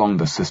how long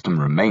the system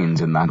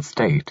remains in that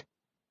state.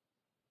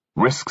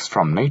 Risks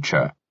from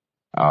nature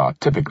are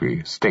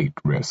typically state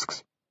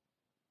risks.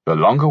 The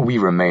longer we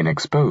remain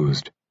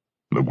exposed,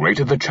 the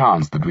greater the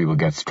chance that we will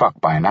get struck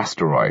by an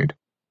asteroid,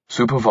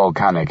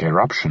 supervolcanic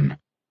eruption,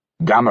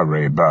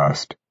 gamma-ray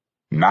burst,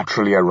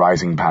 naturally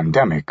arising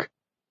pandemic,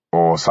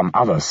 or some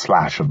other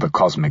slash of the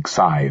cosmic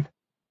scythe.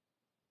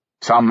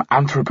 Some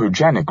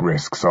anthropogenic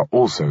risks are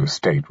also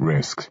state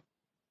risks.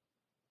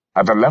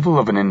 At the level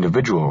of an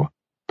individual,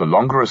 the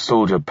longer a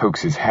soldier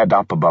pokes his head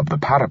up above the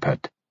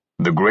parapet,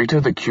 the greater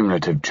the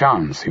cumulative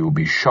chance he will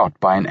be shot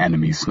by an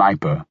enemy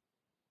sniper.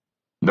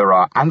 There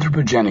are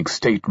anthropogenic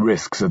state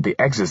risks at the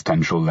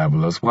existential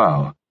level as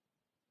well.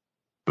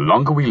 The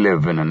longer we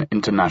live in an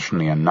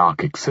internationally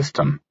anarchic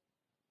system,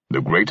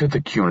 the greater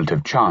the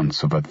cumulative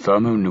chance of a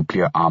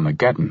thermonuclear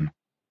Armageddon,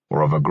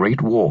 or of a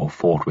great war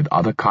fought with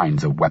other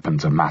kinds of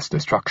weapons of mass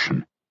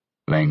destruction,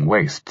 laying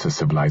waste to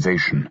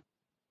civilization.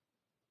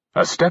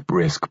 A step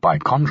risk, by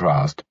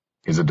contrast,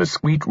 is a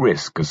discrete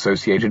risk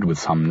associated with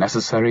some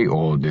necessary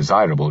or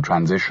desirable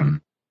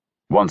transition.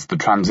 Once the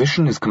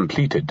transition is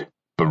completed,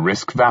 the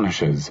risk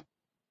vanishes.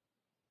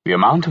 The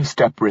amount of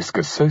step risk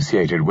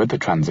associated with the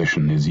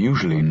transition is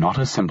usually not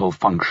a simple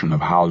function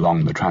of how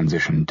long the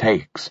transition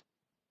takes.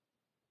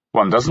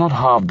 One does not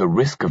halve the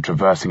risk of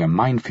traversing a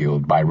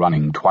minefield by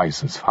running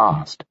twice as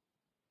fast.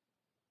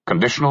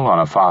 Conditional on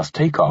a fast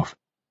takeoff,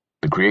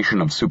 the creation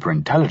of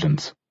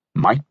superintelligence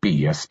might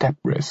be a step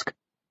risk.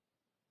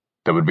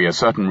 There would be a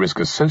certain risk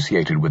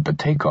associated with the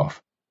takeoff,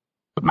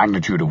 the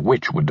magnitude of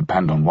which would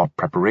depend on what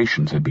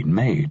preparations had been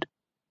made,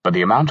 but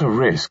the amount of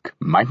risk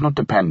might not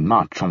depend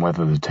much on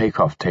whether the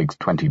takeoff takes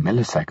 20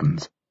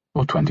 milliseconds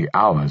or 20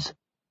 hours.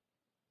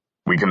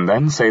 We can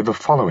then say the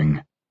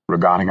following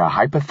regarding a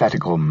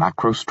hypothetical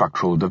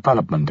macrostructural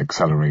development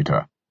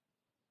accelerator.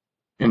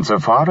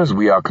 Insofar as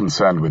we are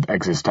concerned with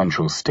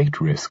existential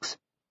state risks,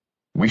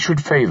 We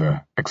should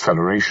favor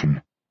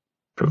acceleration,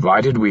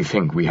 provided we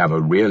think we have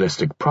a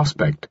realistic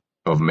prospect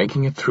of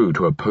making it through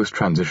to a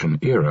post-transition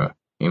era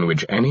in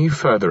which any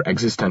further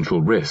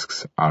existential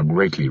risks are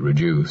greatly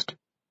reduced.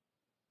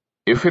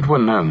 If it were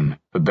known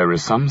that there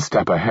is some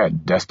step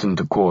ahead destined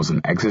to cause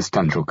an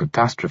existential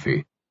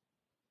catastrophe,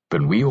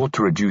 then we ought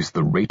to reduce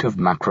the rate of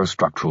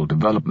macrostructural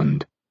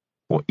development,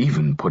 or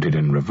even put it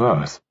in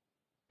reverse,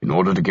 in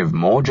order to give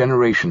more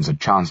generations a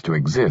chance to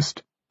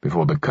exist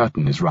before the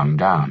curtain is rung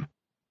down.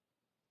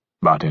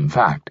 But in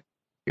fact,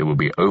 it would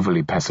be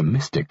overly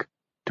pessimistic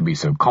to be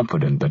so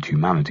confident that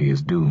humanity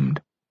is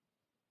doomed.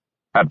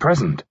 At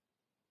present,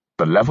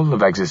 the level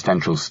of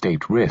existential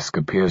state risk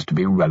appears to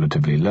be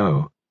relatively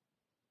low.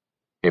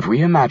 If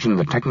we imagine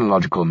the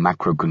technological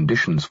macro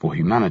conditions for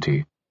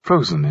humanity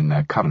frozen in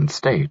their current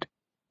state,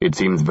 it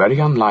seems very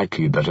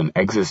unlikely that an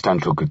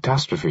existential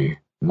catastrophe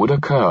would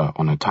occur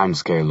on a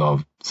timescale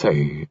of,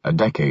 say, a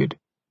decade.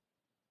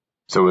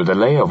 So a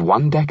delay of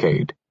 1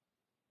 decade,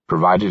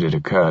 provided it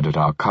occurred at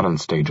our current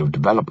stage of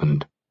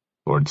development,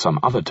 or at some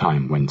other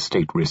time when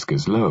state risk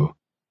is low,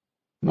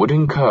 would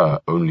incur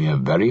only a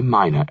very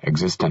minor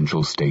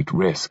existential state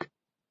risk,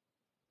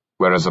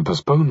 whereas a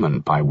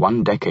postponement by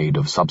 1 decade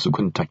of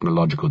subsequent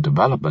technological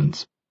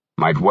developments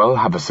might well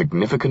have a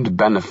significant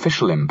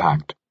beneficial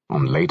impact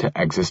on later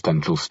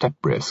existential step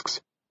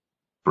risks,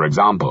 for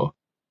example,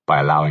 by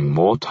allowing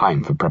more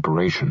time for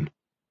preparation.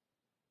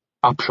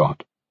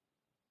 Upshot: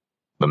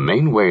 the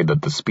main way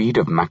that the speed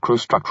of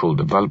macrostructural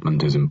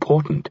development is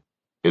important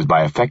is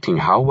by affecting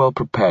how well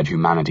prepared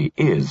humanity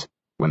is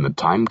when the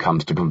time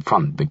comes to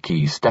confront the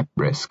key step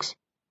risks.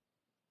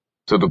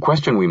 So the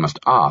question we must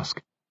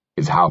ask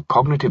is how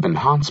cognitive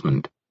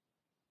enhancement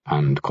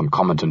and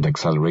concomitant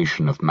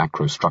acceleration of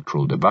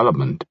macrostructural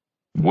development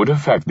would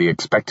affect the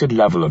expected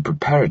level of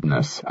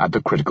preparedness at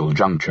the critical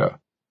juncture.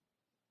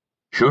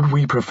 Should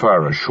we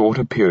prefer a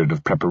shorter period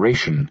of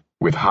preparation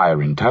with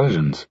higher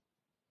intelligence?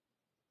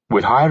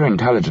 With higher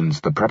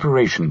intelligence, the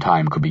preparation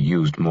time could be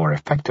used more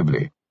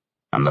effectively,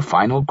 and the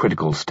final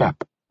critical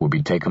step would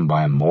be taken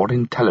by a more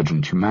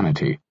intelligent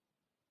humanity.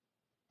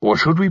 Or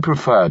should we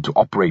prefer to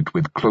operate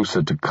with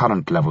closer to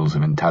current levels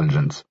of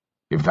intelligence,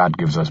 if that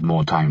gives us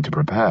more time to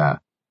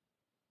prepare?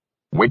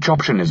 Which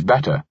option is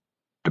better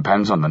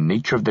depends on the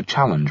nature of the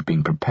challenge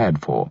being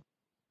prepared for.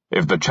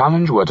 If the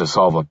challenge were to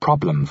solve a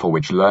problem for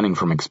which learning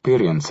from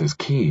experience is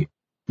key,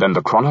 then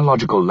the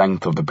chronological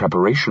length of the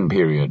preparation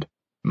period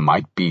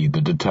might be the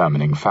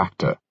determining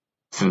factor,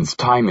 since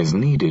time is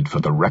needed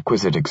for the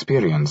requisite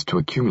experience to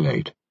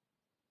accumulate.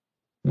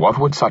 What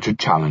would such a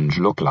challenge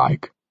look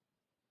like?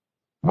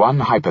 One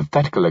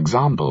hypothetical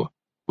example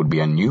would be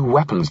a new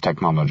weapons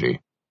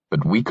technology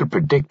that we could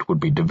predict would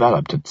be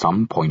developed at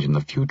some point in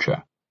the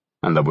future,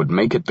 and that would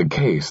make it the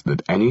case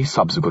that any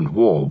subsequent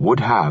war would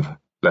have,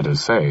 let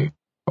us say,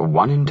 a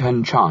 1 in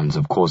 10 chance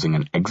of causing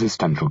an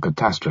existential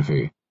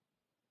catastrophe.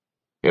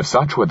 If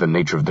such were the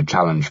nature of the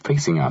challenge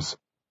facing us,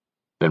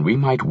 then we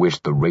might wish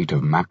the rate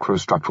of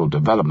macrostructural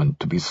development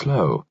to be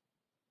slow,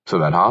 so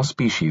that our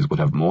species would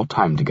have more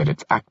time to get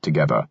its act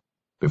together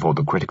before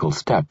the critical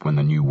step when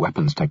the new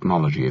weapons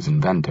technology is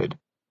invented.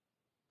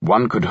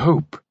 One could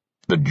hope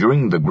that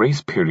during the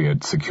grace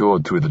period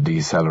secured through the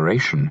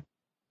deceleration,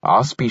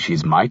 our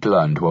species might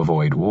learn to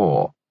avoid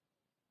war,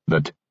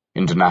 that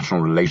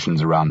international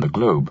relations around the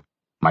globe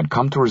might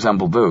come to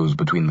resemble those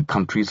between the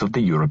countries of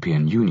the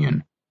European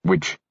Union,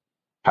 which,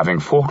 having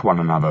fought one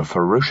another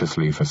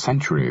ferociously for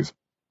centuries,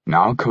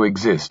 now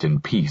coexist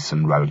in peace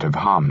and relative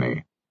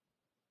harmony.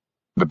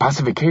 The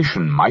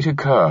pacification might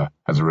occur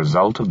as a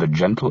result of the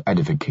gentle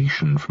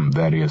edification from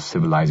various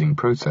civilizing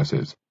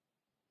processes,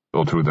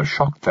 or through the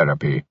shock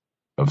therapy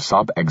of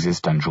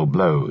sub-existential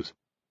blows,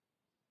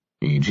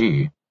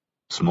 e.g.,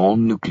 small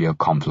nuclear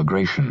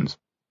conflagrations,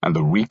 and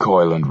the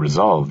recoil and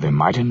resolve they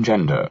might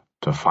engender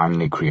to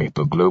finally create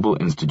the global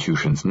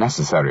institutions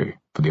necessary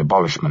for the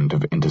abolishment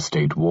of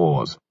interstate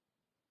wars.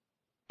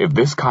 If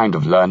this kind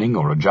of learning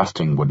or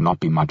adjusting would not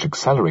be much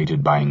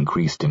accelerated by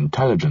increased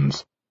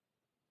intelligence,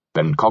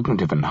 then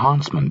cognitive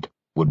enhancement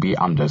would be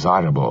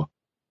undesirable,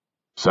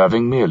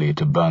 serving merely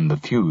to burn the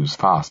fuse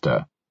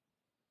faster.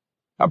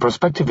 A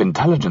prospective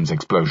intelligence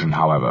explosion,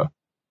 however,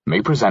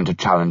 may present a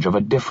challenge of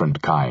a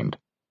different kind.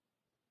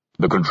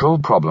 The control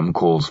problem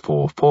calls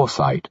for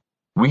foresight,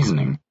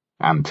 reasoning,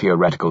 and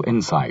theoretical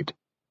insight.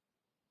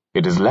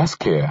 It is less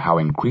clear how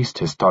increased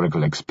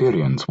historical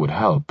experience would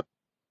help.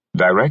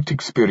 Direct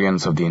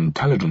experience of the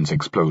intelligence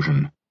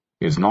explosion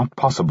is not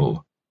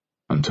possible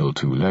until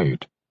too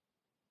late,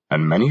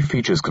 and many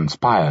features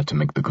conspire to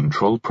make the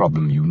control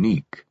problem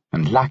unique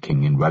and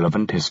lacking in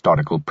relevant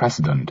historical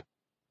precedent.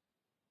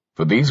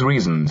 For these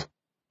reasons,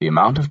 the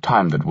amount of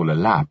time that will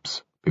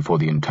elapse before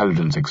the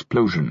intelligence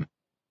explosion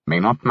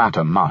may not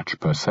matter much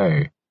per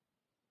se.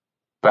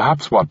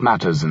 Perhaps what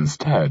matters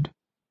instead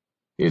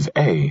is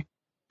A,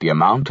 the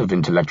amount of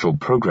intellectual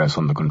progress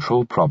on the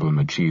control problem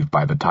achieved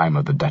by the time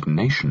of the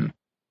detonation,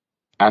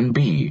 and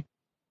B,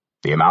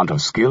 the amount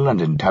of skill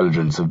and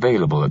intelligence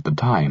available at the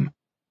time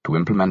to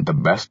implement the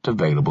best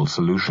available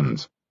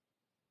solutions.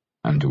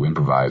 and to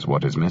improvise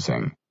what is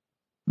missing.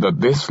 That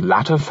this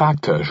latter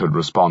factor should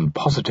respond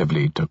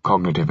positively to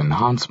cognitive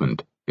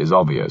enhancement is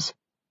obvious.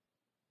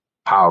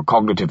 How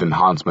cognitive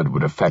enhancement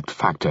would affect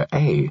factor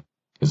A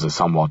is a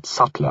somewhat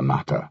subtler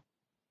matter.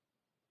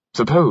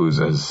 Suppose,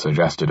 as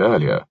suggested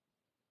earlier,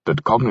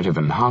 that cognitive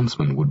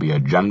enhancement would be a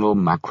general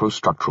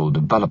macrostructural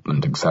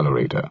development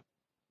accelerator.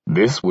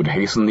 This would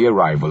hasten the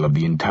arrival of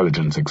the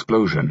intelligence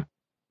explosion,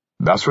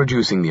 thus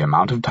reducing the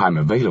amount of time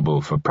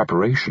available for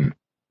preparation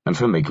and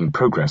for making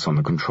progress on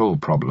the control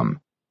problem.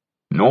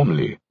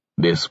 Normally,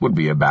 this would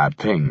be a bad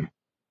thing.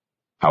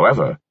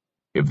 However,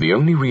 if the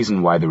only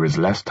reason why there is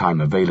less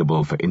time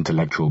available for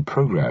intellectual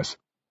progress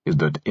is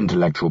that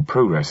intellectual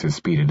progress is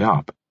speeded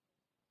up,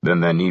 then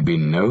there need be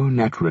no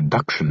net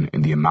reduction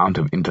in the amount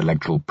of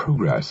intellectual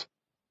progress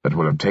that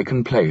will have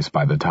taken place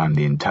by the time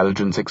the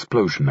intelligence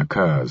explosion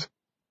occurs.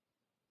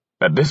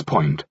 At this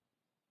point,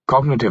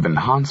 cognitive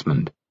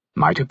enhancement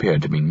might appear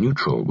to be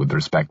neutral with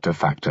respect to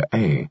factor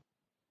A.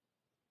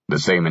 The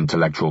same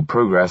intellectual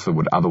progress that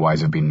would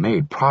otherwise have been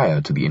made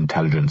prior to the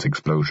intelligence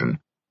explosion,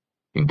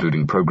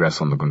 including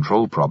progress on the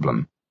control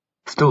problem,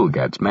 still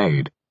gets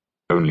made,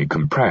 only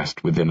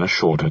compressed within a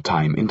shorter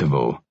time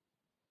interval.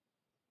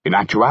 In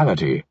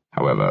actuality,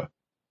 however,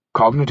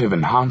 cognitive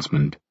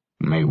enhancement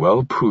may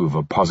well prove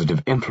a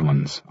positive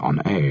influence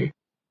on A.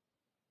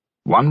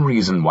 One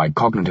reason why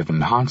cognitive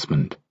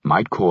enhancement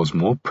might cause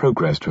more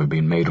progress to have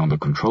been made on the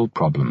control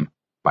problem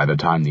by the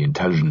time the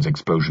intelligence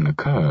explosion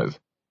occurs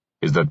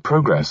is that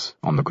progress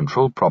on the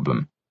control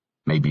problem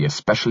may be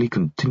especially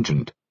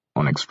contingent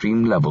on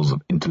extreme levels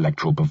of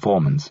intellectual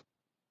performance,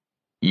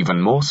 even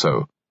more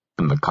so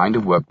than the kind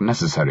of work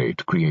necessary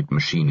to create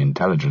machine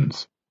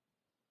intelligence.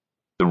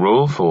 The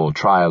role for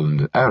trial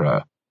and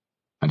error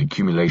and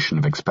accumulation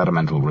of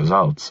experimental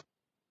results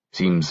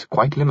seems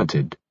quite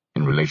limited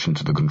in relation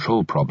to the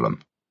control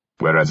problem,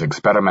 whereas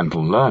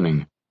experimental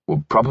learning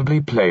will probably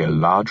play a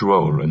large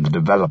role in the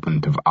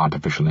development of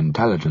artificial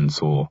intelligence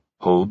or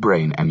whole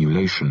brain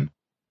emulation.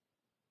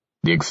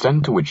 The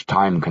extent to which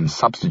time can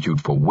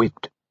substitute for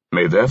wit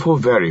may therefore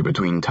vary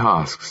between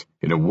tasks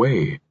in a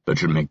way that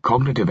should make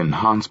cognitive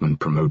enhancement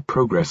promote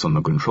progress on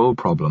the control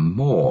problem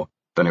more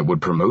than it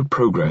would promote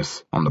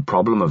progress on the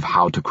problem of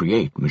how to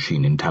create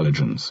machine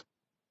intelligence.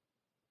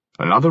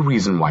 Another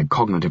reason why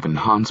cognitive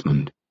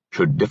enhancement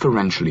should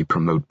differentially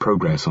promote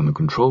progress on the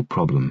control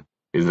problem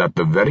is that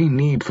the very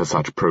need for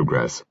such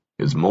progress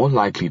is more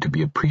likely to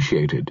be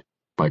appreciated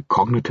by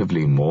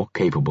cognitively more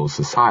capable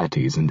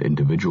societies and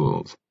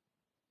individuals.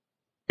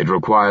 It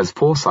requires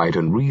foresight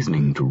and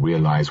reasoning to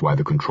realize why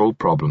the control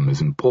problem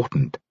is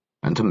important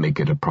and to make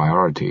it a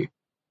priority.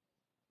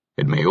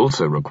 It may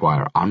also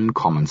require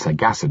uncommon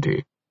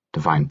sagacity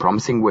to find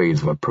promising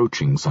ways of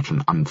approaching such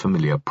an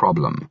unfamiliar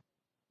problem.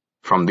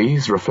 From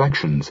these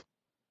reflections,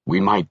 we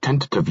might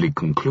tentatively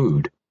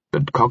conclude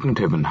that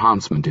cognitive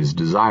enhancement is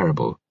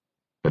desirable,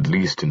 at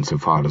least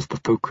insofar as the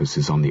focus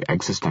is on the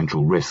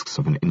existential risks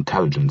of an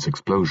intelligence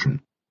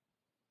explosion.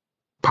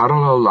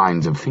 Parallel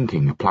lines of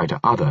thinking apply to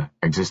other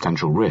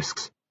existential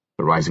risks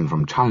arising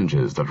from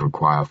challenges that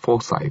require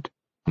foresight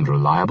and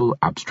reliable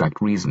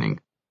abstract reasoning,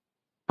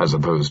 as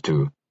opposed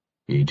to,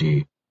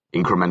 e.g.,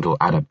 incremental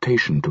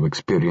adaptation to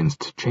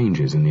experienced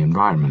changes in the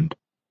environment,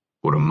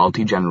 or a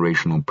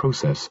multi-generational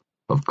process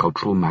of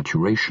cultural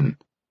maturation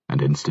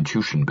and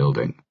institution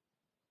building.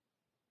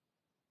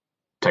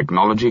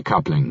 Technology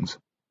couplings.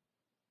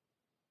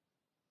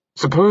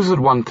 Suppose that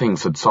one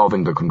thinks that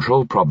solving the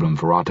control problem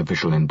for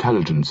artificial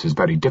intelligence is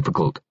very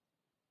difficult,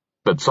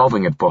 that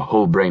solving it for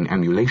whole brain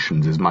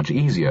emulations is much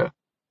easier,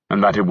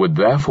 and that it would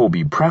therefore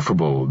be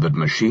preferable that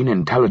machine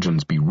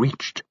intelligence be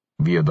reached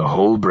via the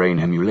whole brain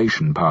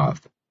emulation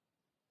path.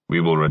 We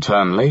will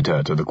return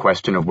later to the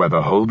question of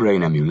whether whole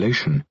brain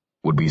emulation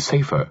would be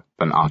safer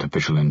than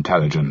artificial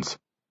intelligence.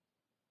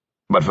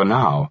 But for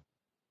now,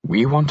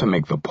 we want to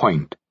make the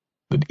point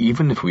that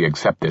even if we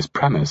accept this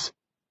premise,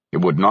 it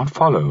would not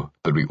follow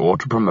that we ought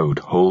to promote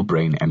whole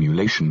brain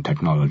emulation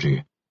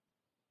technology.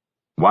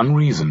 One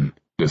reason,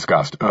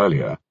 discussed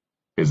earlier,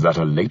 is that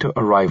a later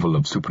arrival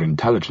of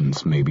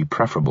superintelligence may be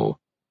preferable,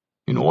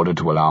 in order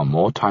to allow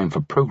more time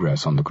for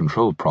progress on the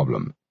control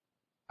problem,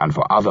 and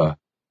for other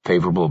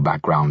favorable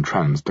background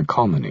trends to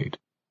culminate.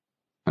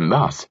 And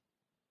thus,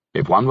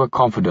 if one were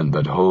confident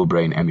that whole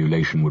brain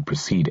emulation would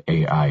precede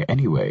AI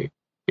anyway,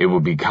 it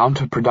would be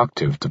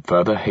counterproductive to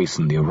further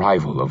hasten the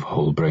arrival of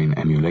whole brain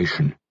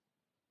emulation.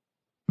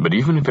 But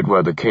even if it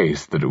were the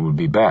case that it would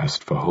be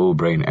best for whole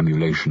brain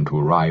emulation to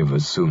arrive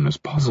as soon as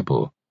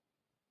possible,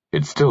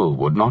 it still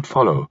would not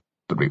follow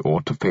that we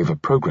ought to favor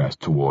progress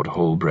toward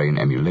whole brain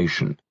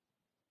emulation.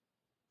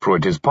 For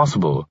it is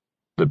possible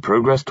that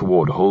progress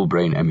toward whole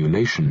brain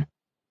emulation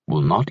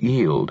will not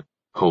yield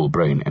whole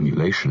brain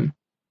emulation.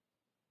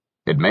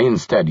 It may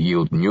instead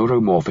yield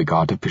neuromorphic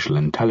artificial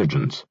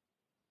intelligence,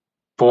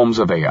 forms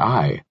of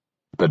AI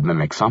that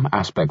mimic some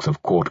aspects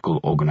of cortical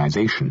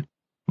organization,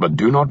 but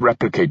do not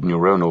replicate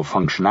neuronal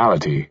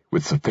functionality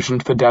with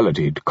sufficient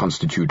fidelity to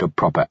constitute a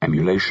proper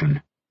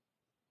emulation.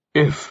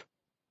 If,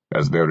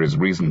 as there is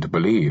reason to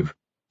believe,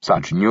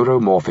 Such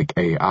neuromorphic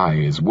AI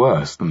is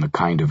worse than the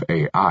kind of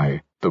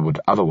AI that would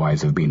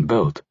otherwise have been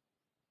built,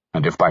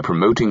 and if by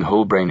promoting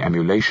whole-brain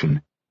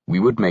emulation we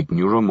would make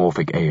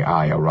neuromorphic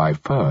AI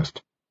arrive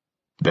first,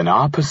 then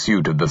our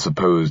pursuit of the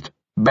supposed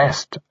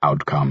best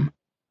outcome,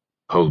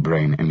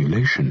 whole-brain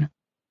emulation,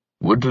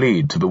 would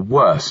lead to the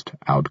worst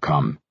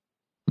outcome,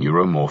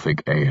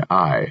 neuromorphic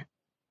AI.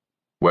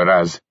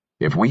 Whereas,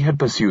 if we had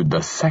pursued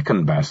the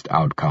second best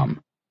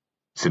outcome,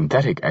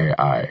 synthetic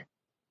AI,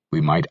 we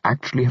might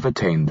actually have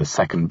attained the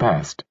second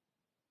best,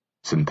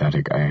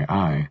 synthetic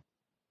AI.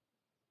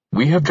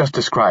 We have just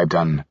described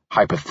an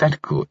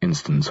hypothetical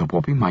instance of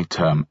what we might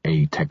term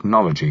a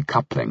technology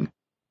coupling.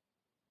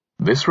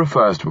 This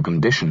refers to a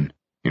condition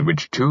in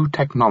which two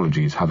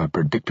technologies have a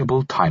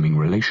predictable timing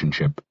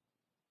relationship,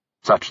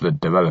 such that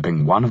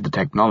developing one of the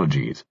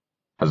technologies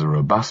has a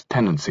robust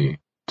tendency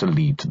to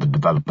lead to the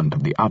development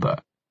of the other,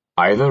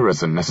 either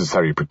as a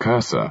necessary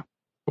precursor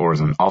or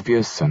as an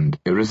obvious and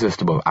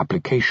irresistible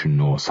application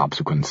or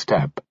subsequent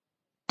step.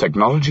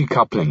 Technology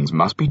couplings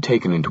must be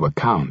taken into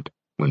account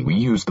when we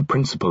use the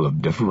principle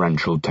of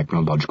differential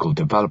technological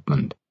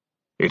development.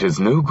 It is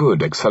no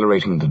good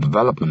accelerating the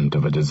development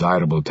of a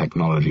desirable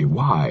technology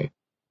Y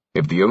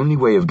if the only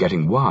way of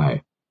getting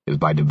Y is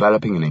by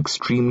developing an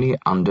extremely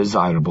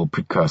undesirable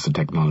precursor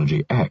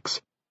technology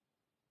X,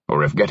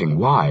 or if getting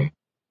Y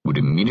would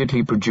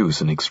immediately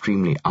produce an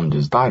extremely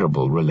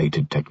undesirable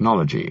related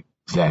technology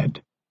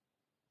Z.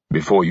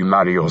 Before you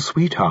marry your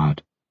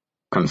sweetheart,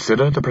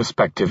 consider the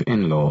prospective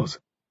in-laws.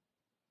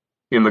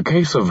 In the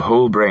case of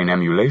whole-brain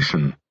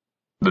emulation,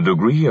 the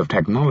degree of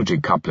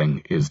technology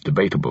coupling is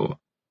debatable.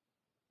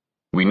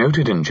 We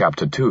noted in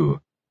Chapter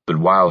 2 that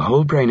while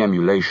whole-brain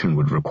emulation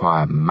would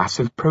require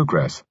massive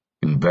progress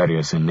in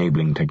various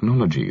enabling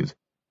technologies,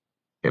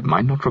 it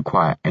might not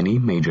require any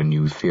major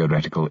new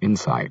theoretical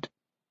insight.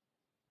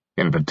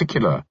 In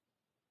particular,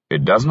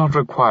 it does not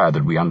require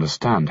that we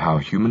understand how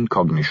human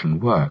cognition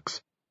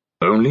works,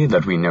 only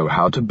that we know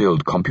how to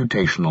build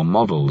computational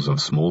models of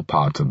small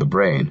parts of the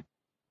brain,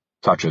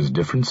 such as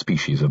different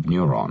species of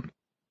neuron.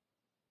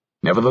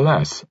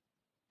 Nevertheless,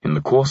 in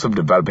the course of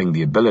developing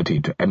the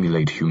ability to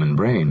emulate human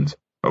brains,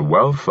 a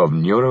wealth of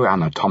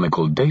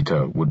neuroanatomical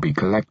data would be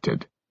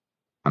collected,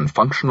 and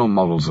functional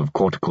models of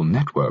cortical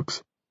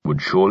networks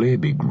would surely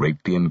be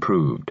greatly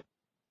improved.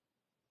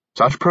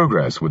 Such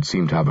progress would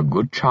seem to have a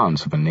good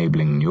chance of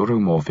enabling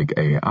neuromorphic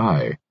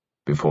AI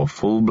before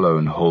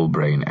full-blown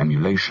whole-brain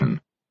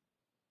emulation.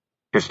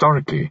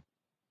 Historically,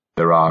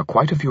 there are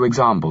quite a few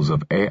examples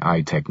of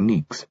AI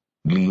techniques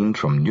gleaned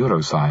from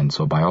neuroscience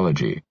or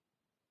biology.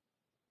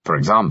 For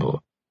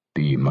example,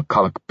 the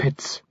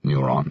McCulloch-Pitts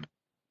neuron,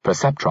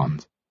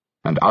 perceptrons,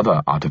 and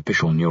other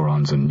artificial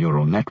neurons and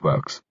neural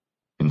networks,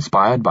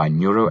 inspired by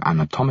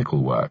neuroanatomical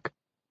work.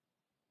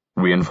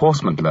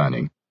 Reinforcement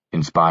learning,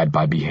 inspired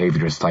by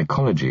behaviorist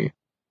psychology.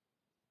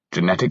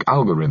 Genetic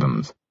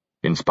algorithms,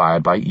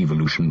 inspired by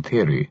evolution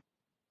theory.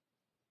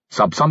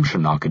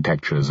 Subsumption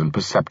architectures and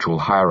perceptual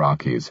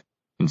hierarchies,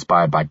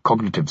 inspired by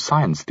cognitive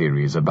science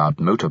theories about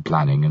motor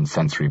planning and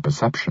sensory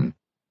perception.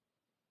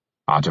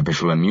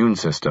 Artificial immune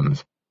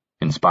systems,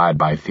 inspired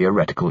by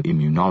theoretical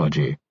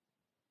immunology.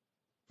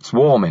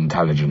 Swarm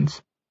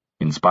intelligence,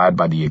 inspired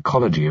by the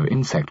ecology of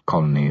insect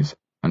colonies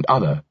and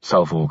other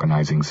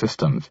self-organizing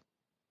systems.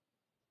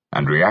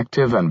 And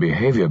reactive and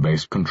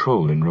behavior-based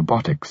control in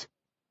robotics,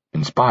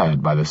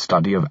 inspired by the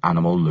study of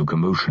animal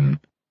locomotion.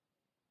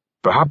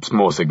 Perhaps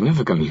more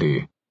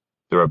significantly,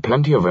 there are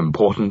plenty of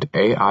important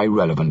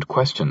AI-relevant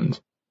questions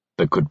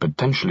that could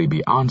potentially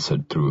be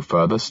answered through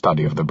further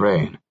study of the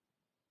brain.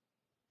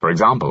 For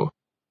example,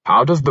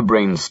 how does the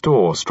brain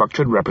store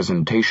structured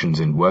representations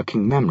in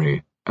working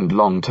memory and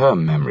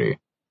long-term memory?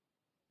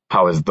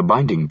 How is the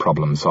binding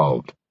problem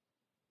solved?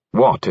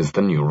 What is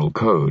the neural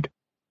code?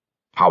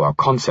 How are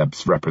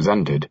concepts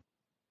represented?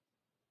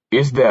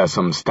 Is there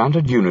some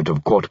standard unit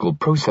of cortical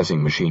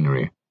processing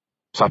machinery,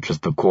 such as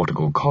the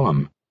cortical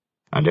column?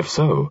 And if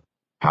so,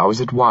 how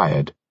is it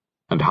wired,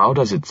 and how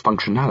does its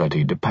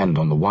functionality depend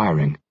on the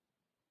wiring?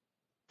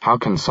 How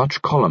can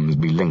such columns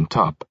be linked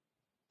up,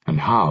 and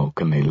how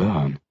can they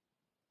learn?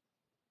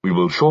 We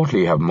will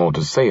shortly have more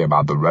to say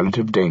about the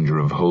relative danger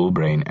of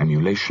whole-brain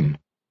emulation,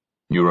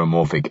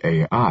 neuromorphic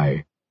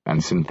AI,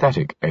 and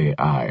synthetic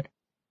AI.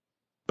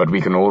 But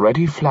we can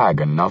already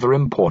flag another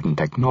important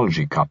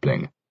technology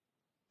coupling,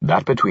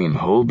 that between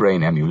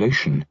whole-brain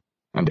emulation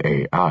and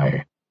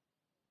AI.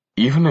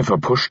 Even if a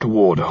push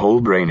toward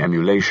whole-brain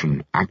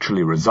emulation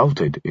actually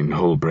resulted in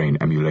whole-brain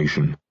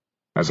emulation,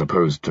 as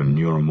opposed to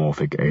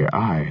neuromorphic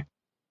AI,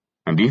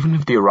 and even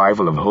if the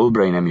arrival of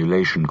whole-brain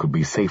emulation could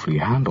be safely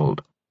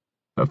handled,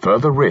 a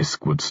further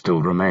risk would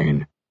still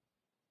remain.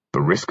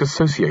 The risk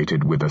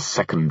associated with a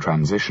second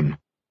transition,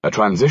 a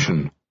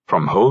transition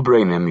from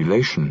whole-brain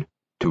emulation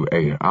to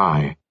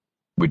AI,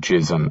 which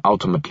is an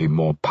ultimately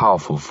more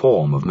powerful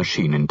form of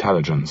machine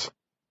intelligence.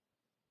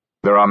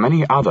 There are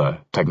many other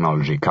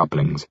technology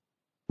couplings,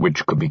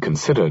 which could be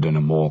considered in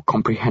a more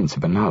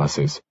comprehensive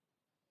analysis.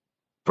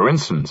 For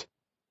instance,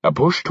 a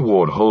push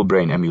toward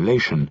whole-brain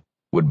emulation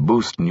would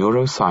boost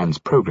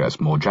neuroscience progress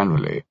more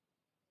generally.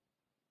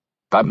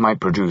 That might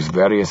produce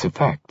various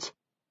effects,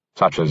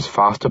 such as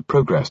faster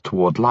progress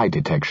toward lie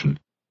detection,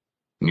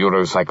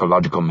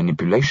 neuropsychological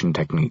manipulation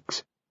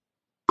techniques,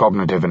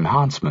 cognitive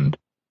enhancement,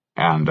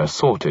 and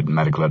assorted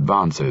medical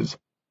advances.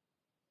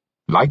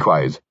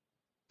 Likewise,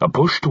 a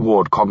push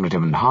toward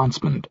cognitive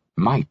enhancement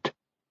might,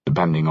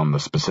 depending on the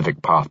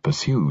specific path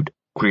pursued,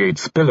 create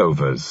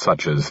spillovers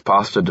such as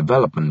faster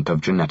development of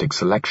genetic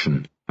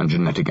selection and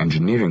genetic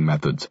engineering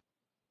methods,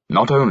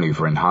 not only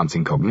for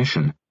enhancing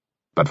cognition,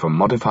 but for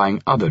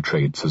modifying other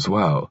traits as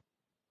well.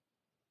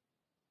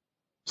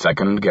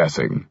 Second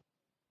guessing.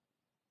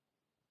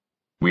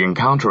 We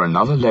encounter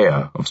another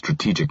layer of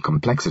strategic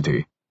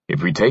complexity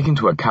if we take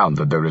into account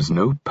that there is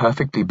no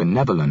perfectly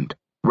benevolent,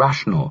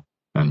 rational,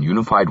 and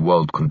unified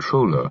world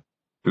controller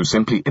who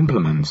simply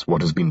implements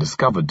what has been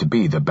discovered to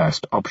be the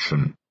best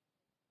option.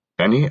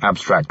 Any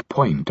abstract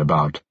point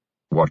about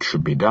what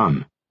should be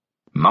done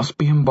must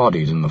be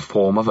embodied in the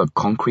form of a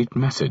concrete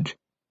message,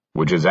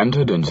 which is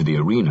entered into the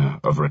arena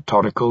of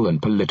rhetorical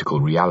and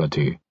political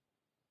reality.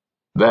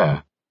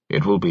 There,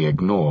 it will be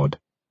ignored,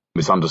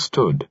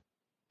 misunderstood,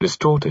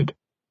 distorted,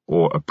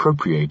 or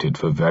appropriated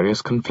for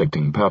various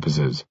conflicting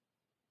purposes.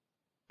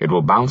 It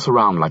will bounce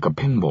around like a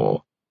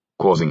pinball,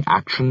 causing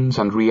actions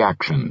and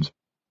reactions,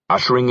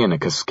 ushering in a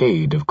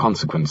cascade of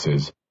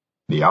consequences,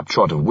 the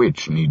upshot of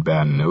which need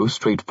bear no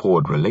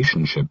straightforward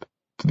relationship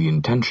to the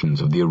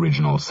intentions of the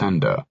original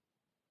sender.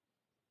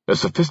 A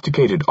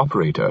sophisticated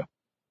operator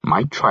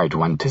might try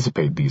to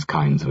anticipate these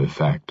kinds of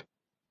effect.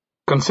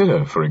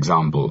 Consider, for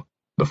example,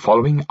 the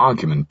following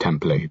argument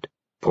template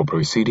for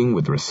proceeding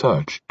with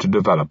research to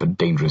develop a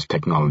dangerous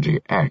technology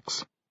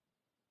X.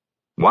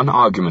 One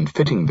argument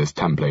fitting this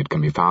template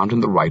can be found in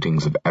the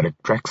writings of Eric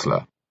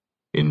Drexler.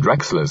 In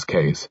Drexler's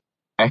case,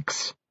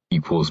 X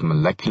equals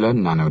molecular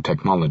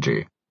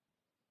nanotechnology.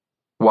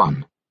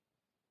 1.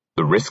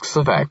 The risks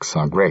of X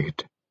are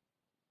great.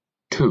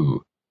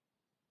 2.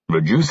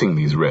 Reducing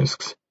these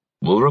risks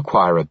will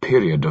require a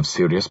period of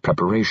serious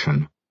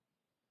preparation.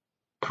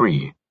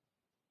 3.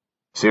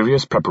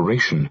 Serious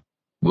preparation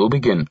will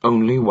begin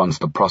only once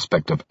the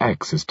prospect of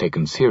X is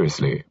taken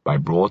seriously by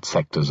broad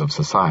sectors of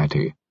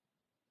society.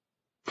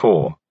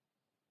 4.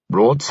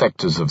 Broad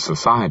sectors of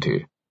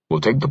society will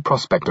take the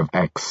prospect of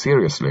X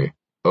seriously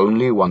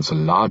only once a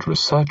large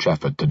research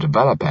effort to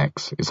develop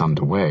X is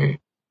underway.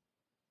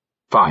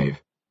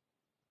 5.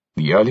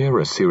 The earlier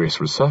a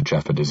serious research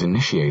effort is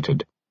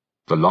initiated,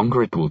 the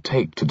longer it will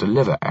take to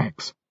deliver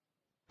X,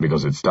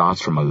 because it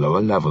starts from a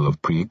lower level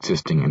of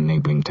pre-existing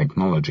enabling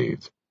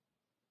technologies.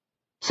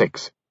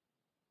 6.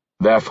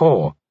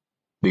 Therefore,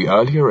 the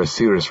earlier a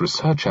serious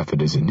research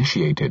effort is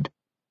initiated,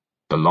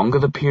 the longer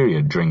the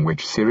period during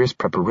which serious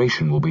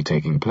preparation will be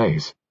taking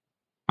place,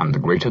 and the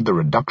greater the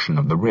reduction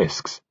of the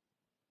risks.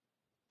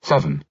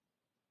 7.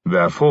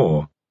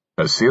 Therefore,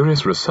 a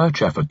serious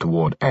research effort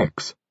toward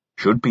X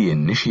should be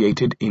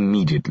initiated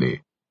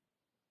immediately.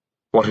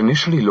 What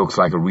initially looks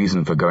like a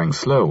reason for going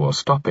slow or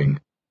stopping,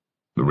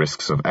 the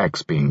risks of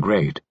X being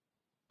great,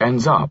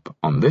 ends up,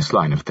 on this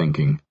line of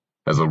thinking,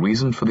 as a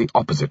reason for the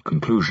opposite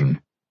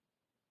conclusion.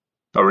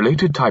 A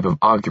related type of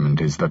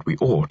argument is that we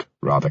ought,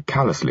 rather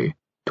callously,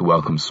 to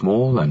welcome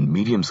small and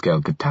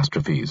medium-scale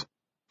catastrophes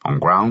on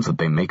grounds that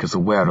they make us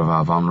aware of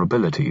our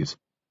vulnerabilities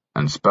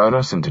and spur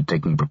us into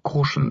taking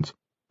precautions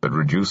that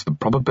reduce the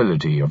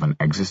probability of an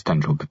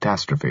existential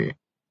catastrophe.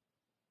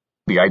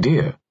 The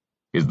idea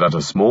is that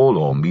a small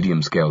or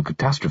medium-scale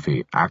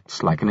catastrophe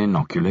acts like an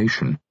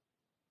inoculation,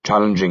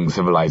 challenging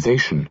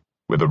civilization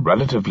with a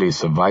relatively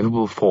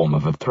survivable form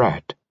of a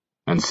threat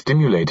and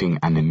stimulating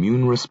an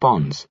immune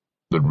response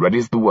that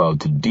readies the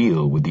world to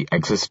deal with the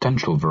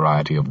existential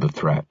variety of the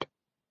threat.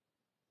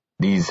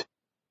 These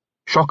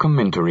shock 'em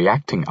into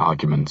reacting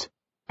arguments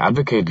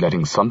advocate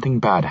letting something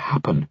bad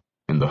happen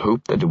in the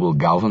hope that it will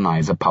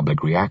galvanize a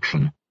public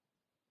reaction.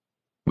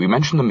 We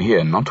mention them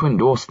here not to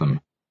endorse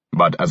them,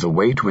 but as a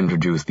way to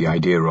introduce the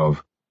idea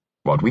of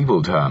what we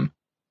will term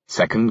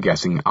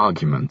second-guessing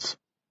arguments.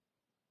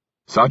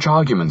 Such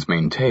arguments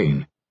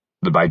maintain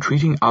that by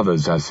treating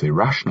others as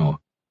irrational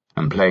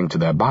and playing to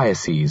their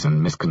biases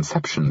and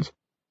misconceptions,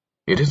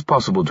 it is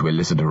possible to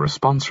elicit a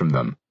response from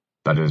them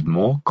that is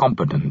more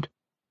competent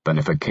than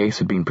if a case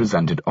had been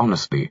presented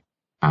honestly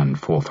and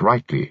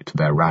forthrightly to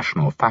their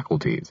rational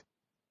faculties.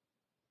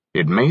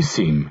 It may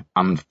seem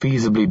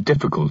unfeasibly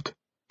difficult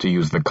to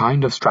use the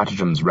kind of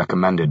stratagems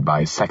recommended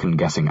by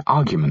second-guessing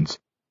arguments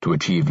to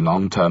achieve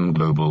long-term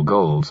global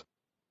goals.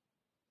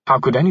 How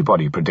could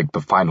anybody predict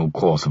the final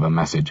course of a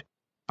message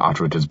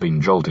after it has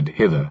been jolted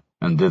hither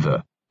and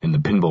thither in the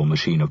pinball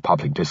machine of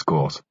public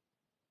discourse?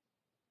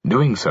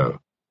 Doing so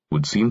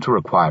would seem to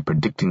require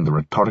predicting the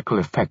rhetorical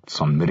effects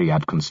on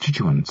myriad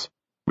constituents,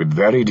 with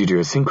varied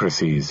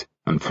idiosyncrasies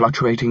and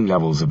fluctuating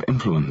levels of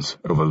influence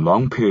over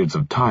long periods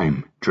of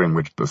time during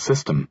which the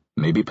system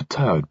may be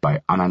perturbed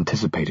by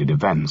unanticipated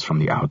events from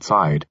the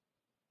outside,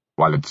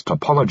 while its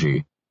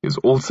topology is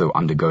also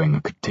undergoing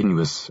a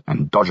continuous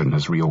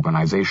endogenous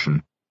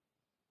reorganization.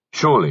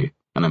 Surely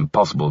an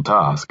impossible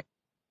task.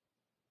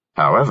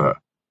 However,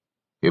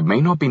 it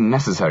may not be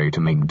necessary to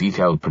make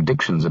detailed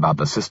predictions about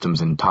the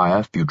system's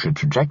entire future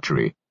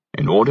trajectory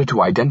in order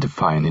to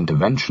identify an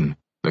intervention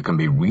that can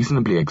be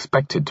reasonably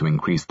expected to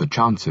increase the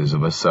chances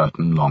of a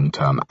certain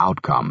long-term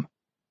outcome.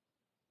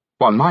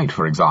 One might,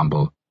 for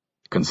example,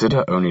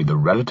 consider only the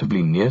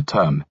relatively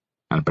near-term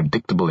and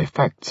predictable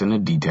effects in a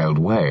detailed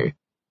way,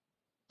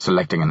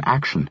 selecting an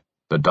action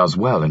that does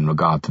well in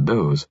regard to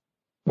those,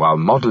 while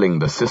modeling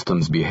the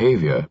system's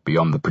behavior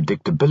beyond the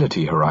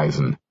predictability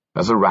horizon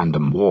as a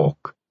random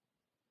walk.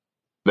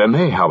 There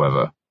may,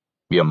 however,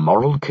 be a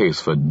moral case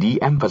for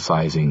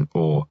de-emphasizing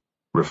or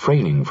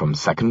refraining from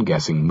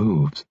second-guessing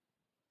moves.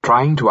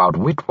 Trying to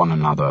outwit one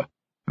another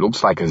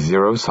looks like a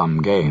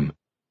zero-sum game,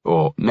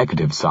 or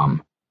negative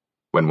sum,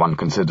 when one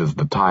considers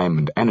the time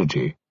and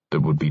energy that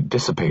would be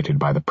dissipated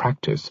by the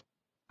practice,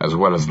 as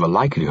well as the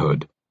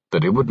likelihood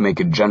that it would make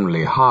it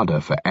generally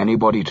harder for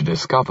anybody to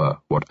discover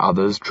what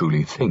others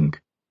truly think,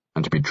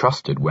 and to be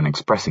trusted when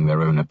expressing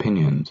their own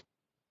opinions.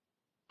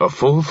 A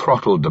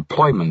full-throttle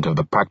deployment of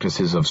the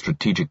practices of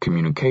strategic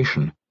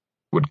communication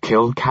would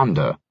kill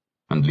candor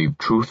and leave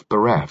truth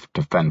bereft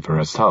to fend for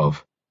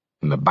herself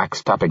in the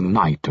backstabbing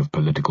night of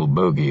political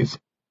bogies.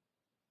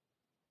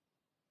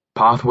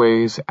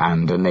 Pathways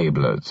and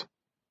enablers.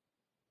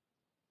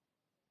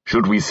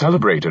 Should we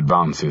celebrate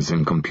advances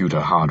in computer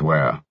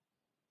hardware?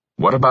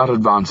 What about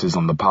advances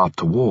on the path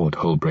toward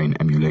whole-brain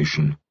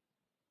emulation?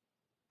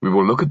 We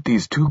will look at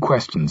these two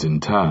questions in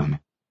turn.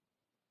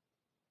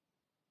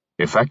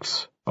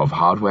 Effects of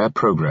hardware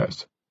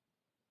progress.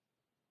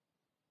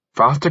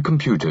 Faster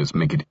computers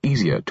make it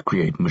easier to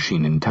create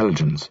machine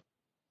intelligence.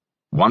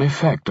 One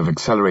effect of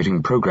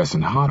accelerating progress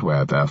in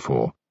hardware,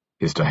 therefore,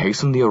 is to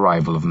hasten the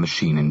arrival of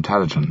machine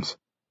intelligence.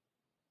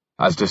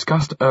 As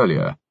discussed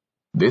earlier,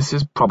 this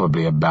is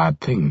probably a bad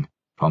thing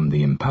from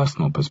the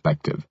impersonal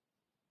perspective,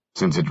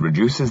 since it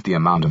reduces the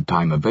amount of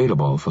time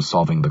available for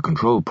solving the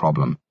control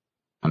problem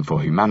and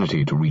for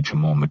humanity to reach a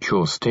more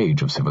mature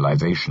stage of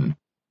civilization.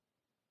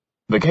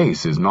 The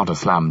case is not a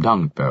slam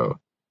dunk, though.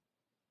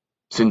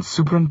 Since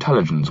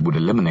superintelligence would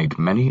eliminate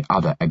many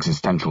other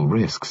existential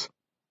risks,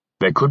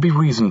 there could be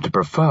reason to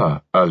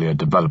prefer earlier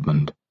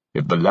development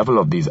if the level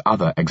of these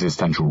other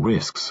existential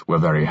risks were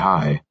very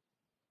high.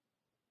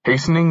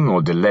 Hastening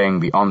or delaying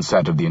the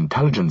onset of the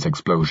intelligence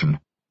explosion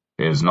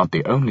is not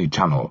the only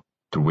channel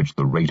through which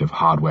the rate of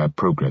hardware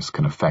progress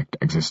can affect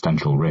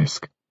existential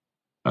risk.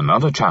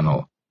 Another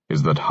channel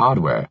is that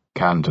hardware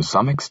can to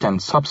some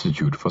extent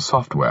substitute for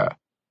software.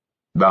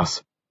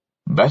 Thus,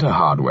 better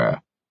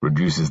hardware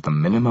reduces the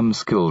minimum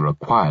skill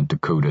required to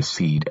code a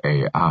seed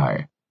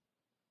AI.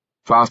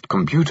 Fast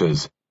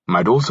computers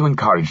might also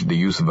encourage the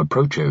use of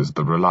approaches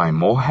that rely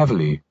more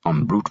heavily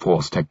on brute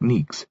force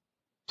techniques,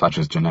 such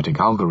as genetic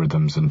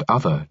algorithms and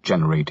other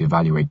generate,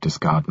 evaluate,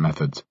 discard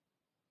methods,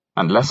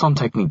 and less on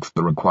techniques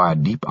that require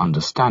deep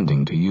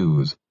understanding to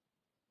use.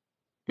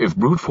 If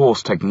brute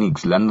force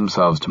techniques lend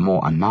themselves to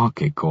more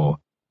anarchic or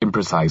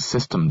imprecise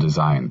system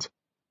designs,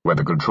 where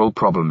the control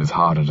problem is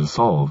harder to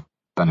solve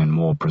than in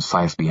more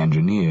precisely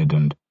engineered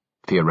and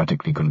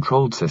theoretically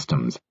controlled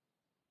systems,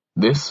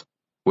 this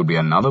would be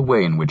another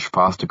way in which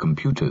faster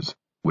computers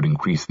would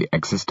increase the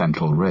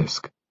existential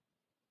risk.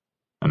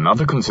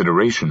 Another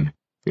consideration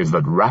is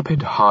that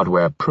rapid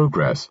hardware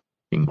progress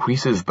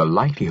increases the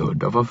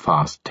likelihood of a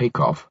fast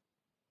takeoff.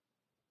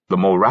 The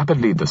more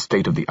rapidly the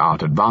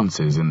state-of-the-art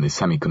advances in the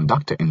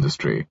semiconductor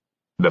industry,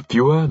 the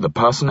fewer the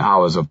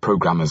person-hours of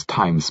programmers'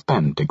 time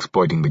spent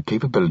exploiting the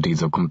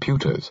capabilities of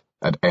computers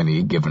at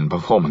any given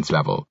performance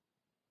level.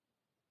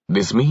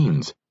 This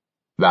means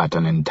that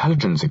an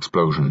intelligence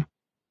explosion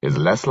is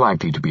less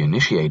likely to be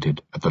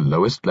initiated at the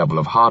lowest level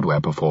of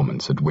hardware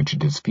performance at which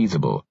it is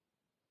feasible.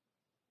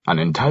 An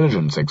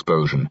intelligence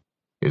explosion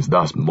is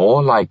thus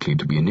more likely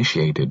to be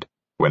initiated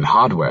when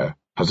hardware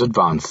has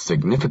advanced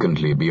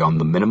significantly beyond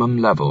the minimum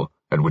level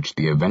at which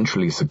the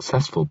eventually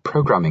successful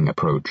programming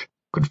approach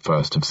could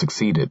first have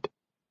succeeded.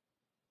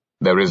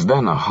 There is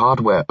then a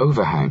hardware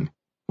overhang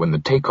when the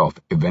takeoff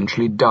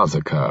eventually does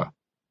occur.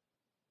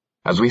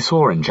 As we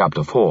saw in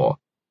Chapter 4,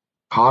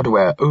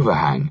 hardware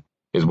overhang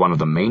is one of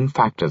the main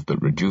factors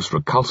that reduce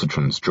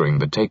recalcitrance during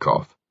the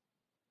takeoff.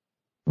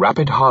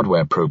 Rapid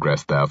hardware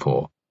progress,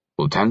 therefore,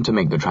 will tend to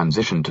make the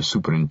transition to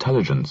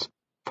superintelligence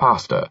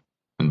faster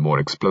and more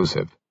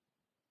explosive.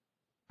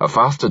 A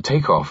faster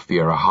takeoff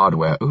via a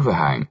hardware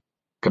overhang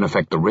can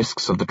affect the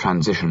risks of the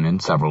transition in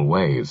several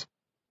ways.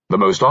 The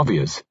most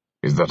obvious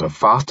is that a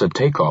faster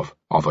takeoff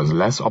offers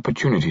less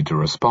opportunity to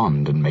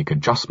respond and make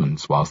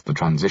adjustments whilst the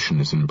transition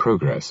is in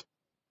progress,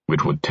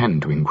 which would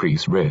tend to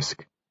increase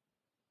risk.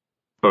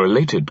 A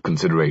related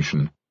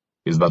consideration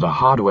is that a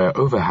hardware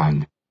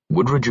overhang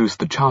would reduce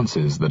the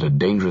chances that a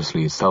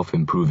dangerously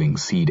self-improving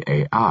seed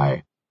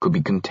AI could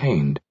be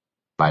contained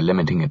by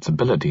limiting its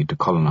ability to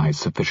colonize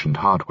sufficient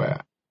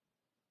hardware.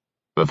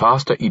 The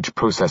faster each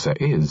processor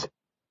is,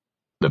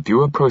 the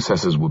fewer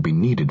processors would be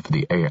needed for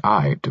the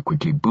AI to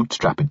quickly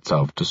bootstrap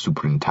itself to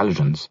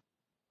superintelligence.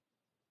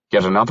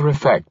 Yet another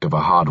effect of a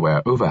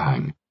hardware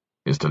overhang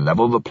is to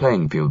level the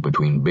playing field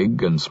between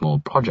big and small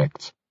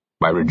projects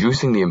by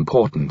reducing the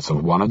importance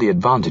of one of the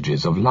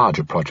advantages of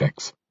larger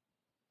projects,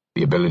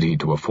 the ability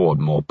to afford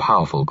more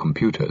powerful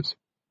computers.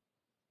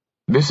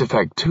 This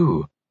effect,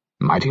 too,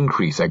 might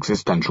increase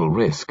existential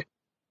risk,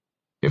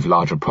 if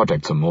larger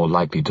projects are more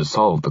likely to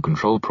solve the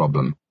control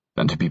problem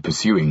than to be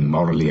pursuing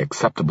morally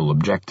acceptable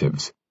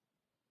objectives.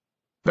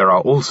 There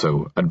are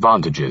also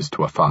advantages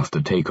to a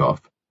faster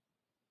takeoff.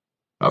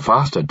 A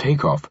faster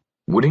takeoff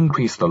would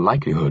increase the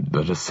likelihood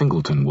that a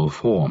singleton will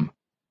form.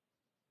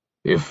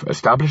 If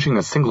establishing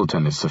a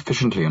singleton is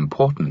sufficiently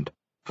important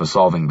for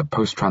solving the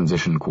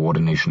post-transition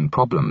coordination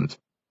problems,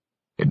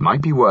 it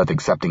might be worth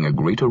accepting a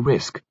greater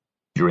risk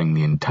during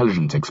the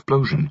intelligence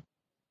explosion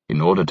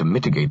in order to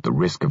mitigate the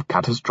risk of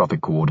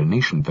catastrophic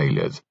coordination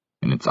failures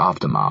in its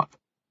aftermath.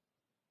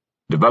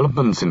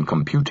 Developments in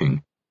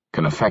computing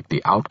can affect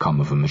the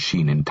outcome of a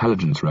machine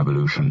intelligence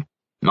revolution,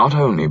 not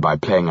only by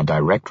playing a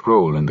direct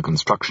role in the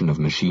construction of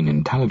machine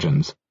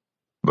intelligence,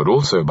 but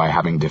also by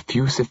having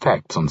diffuse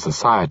effects on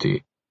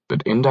society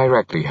that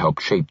indirectly help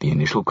shape the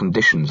initial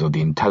conditions of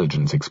the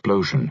intelligence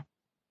explosion.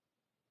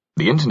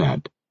 The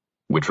Internet,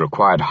 which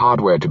required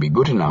hardware to be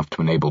good enough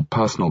to enable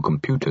personal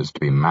computers to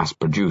be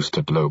mass-produced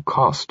at low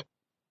cost,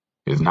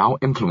 is now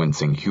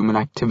influencing human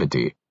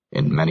activity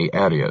in many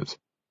areas,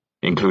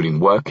 including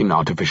work in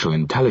artificial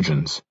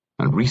intelligence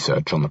and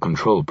research on the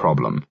control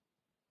problem.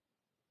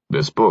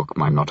 This book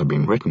might not have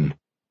been written,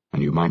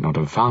 and you might not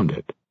have found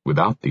it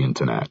without the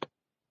Internet.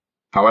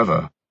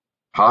 However,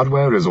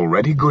 hardware is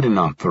already good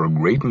enough for a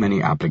great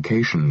many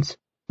applications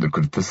that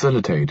could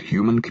facilitate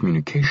human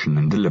communication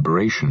and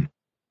deliberation,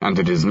 and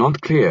it is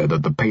not clear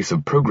that the pace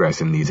of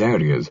progress in these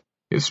areas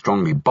is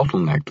strongly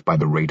bottlenecked by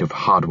the rate of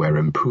hardware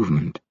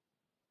improvement.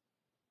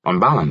 On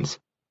balance,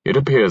 it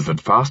appears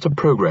that faster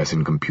progress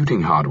in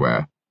computing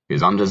hardware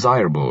is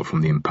undesirable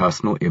from the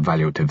impersonal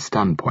evaluative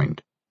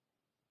standpoint.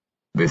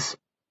 This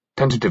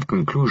tentative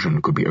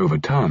conclusion could be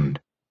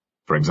overturned,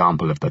 for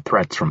example if the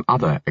threats from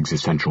other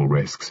existential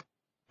risks,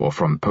 or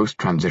from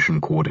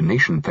post-transition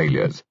coordination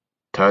failures,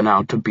 turn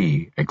out to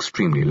be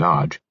extremely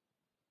large.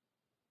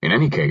 In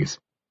any case,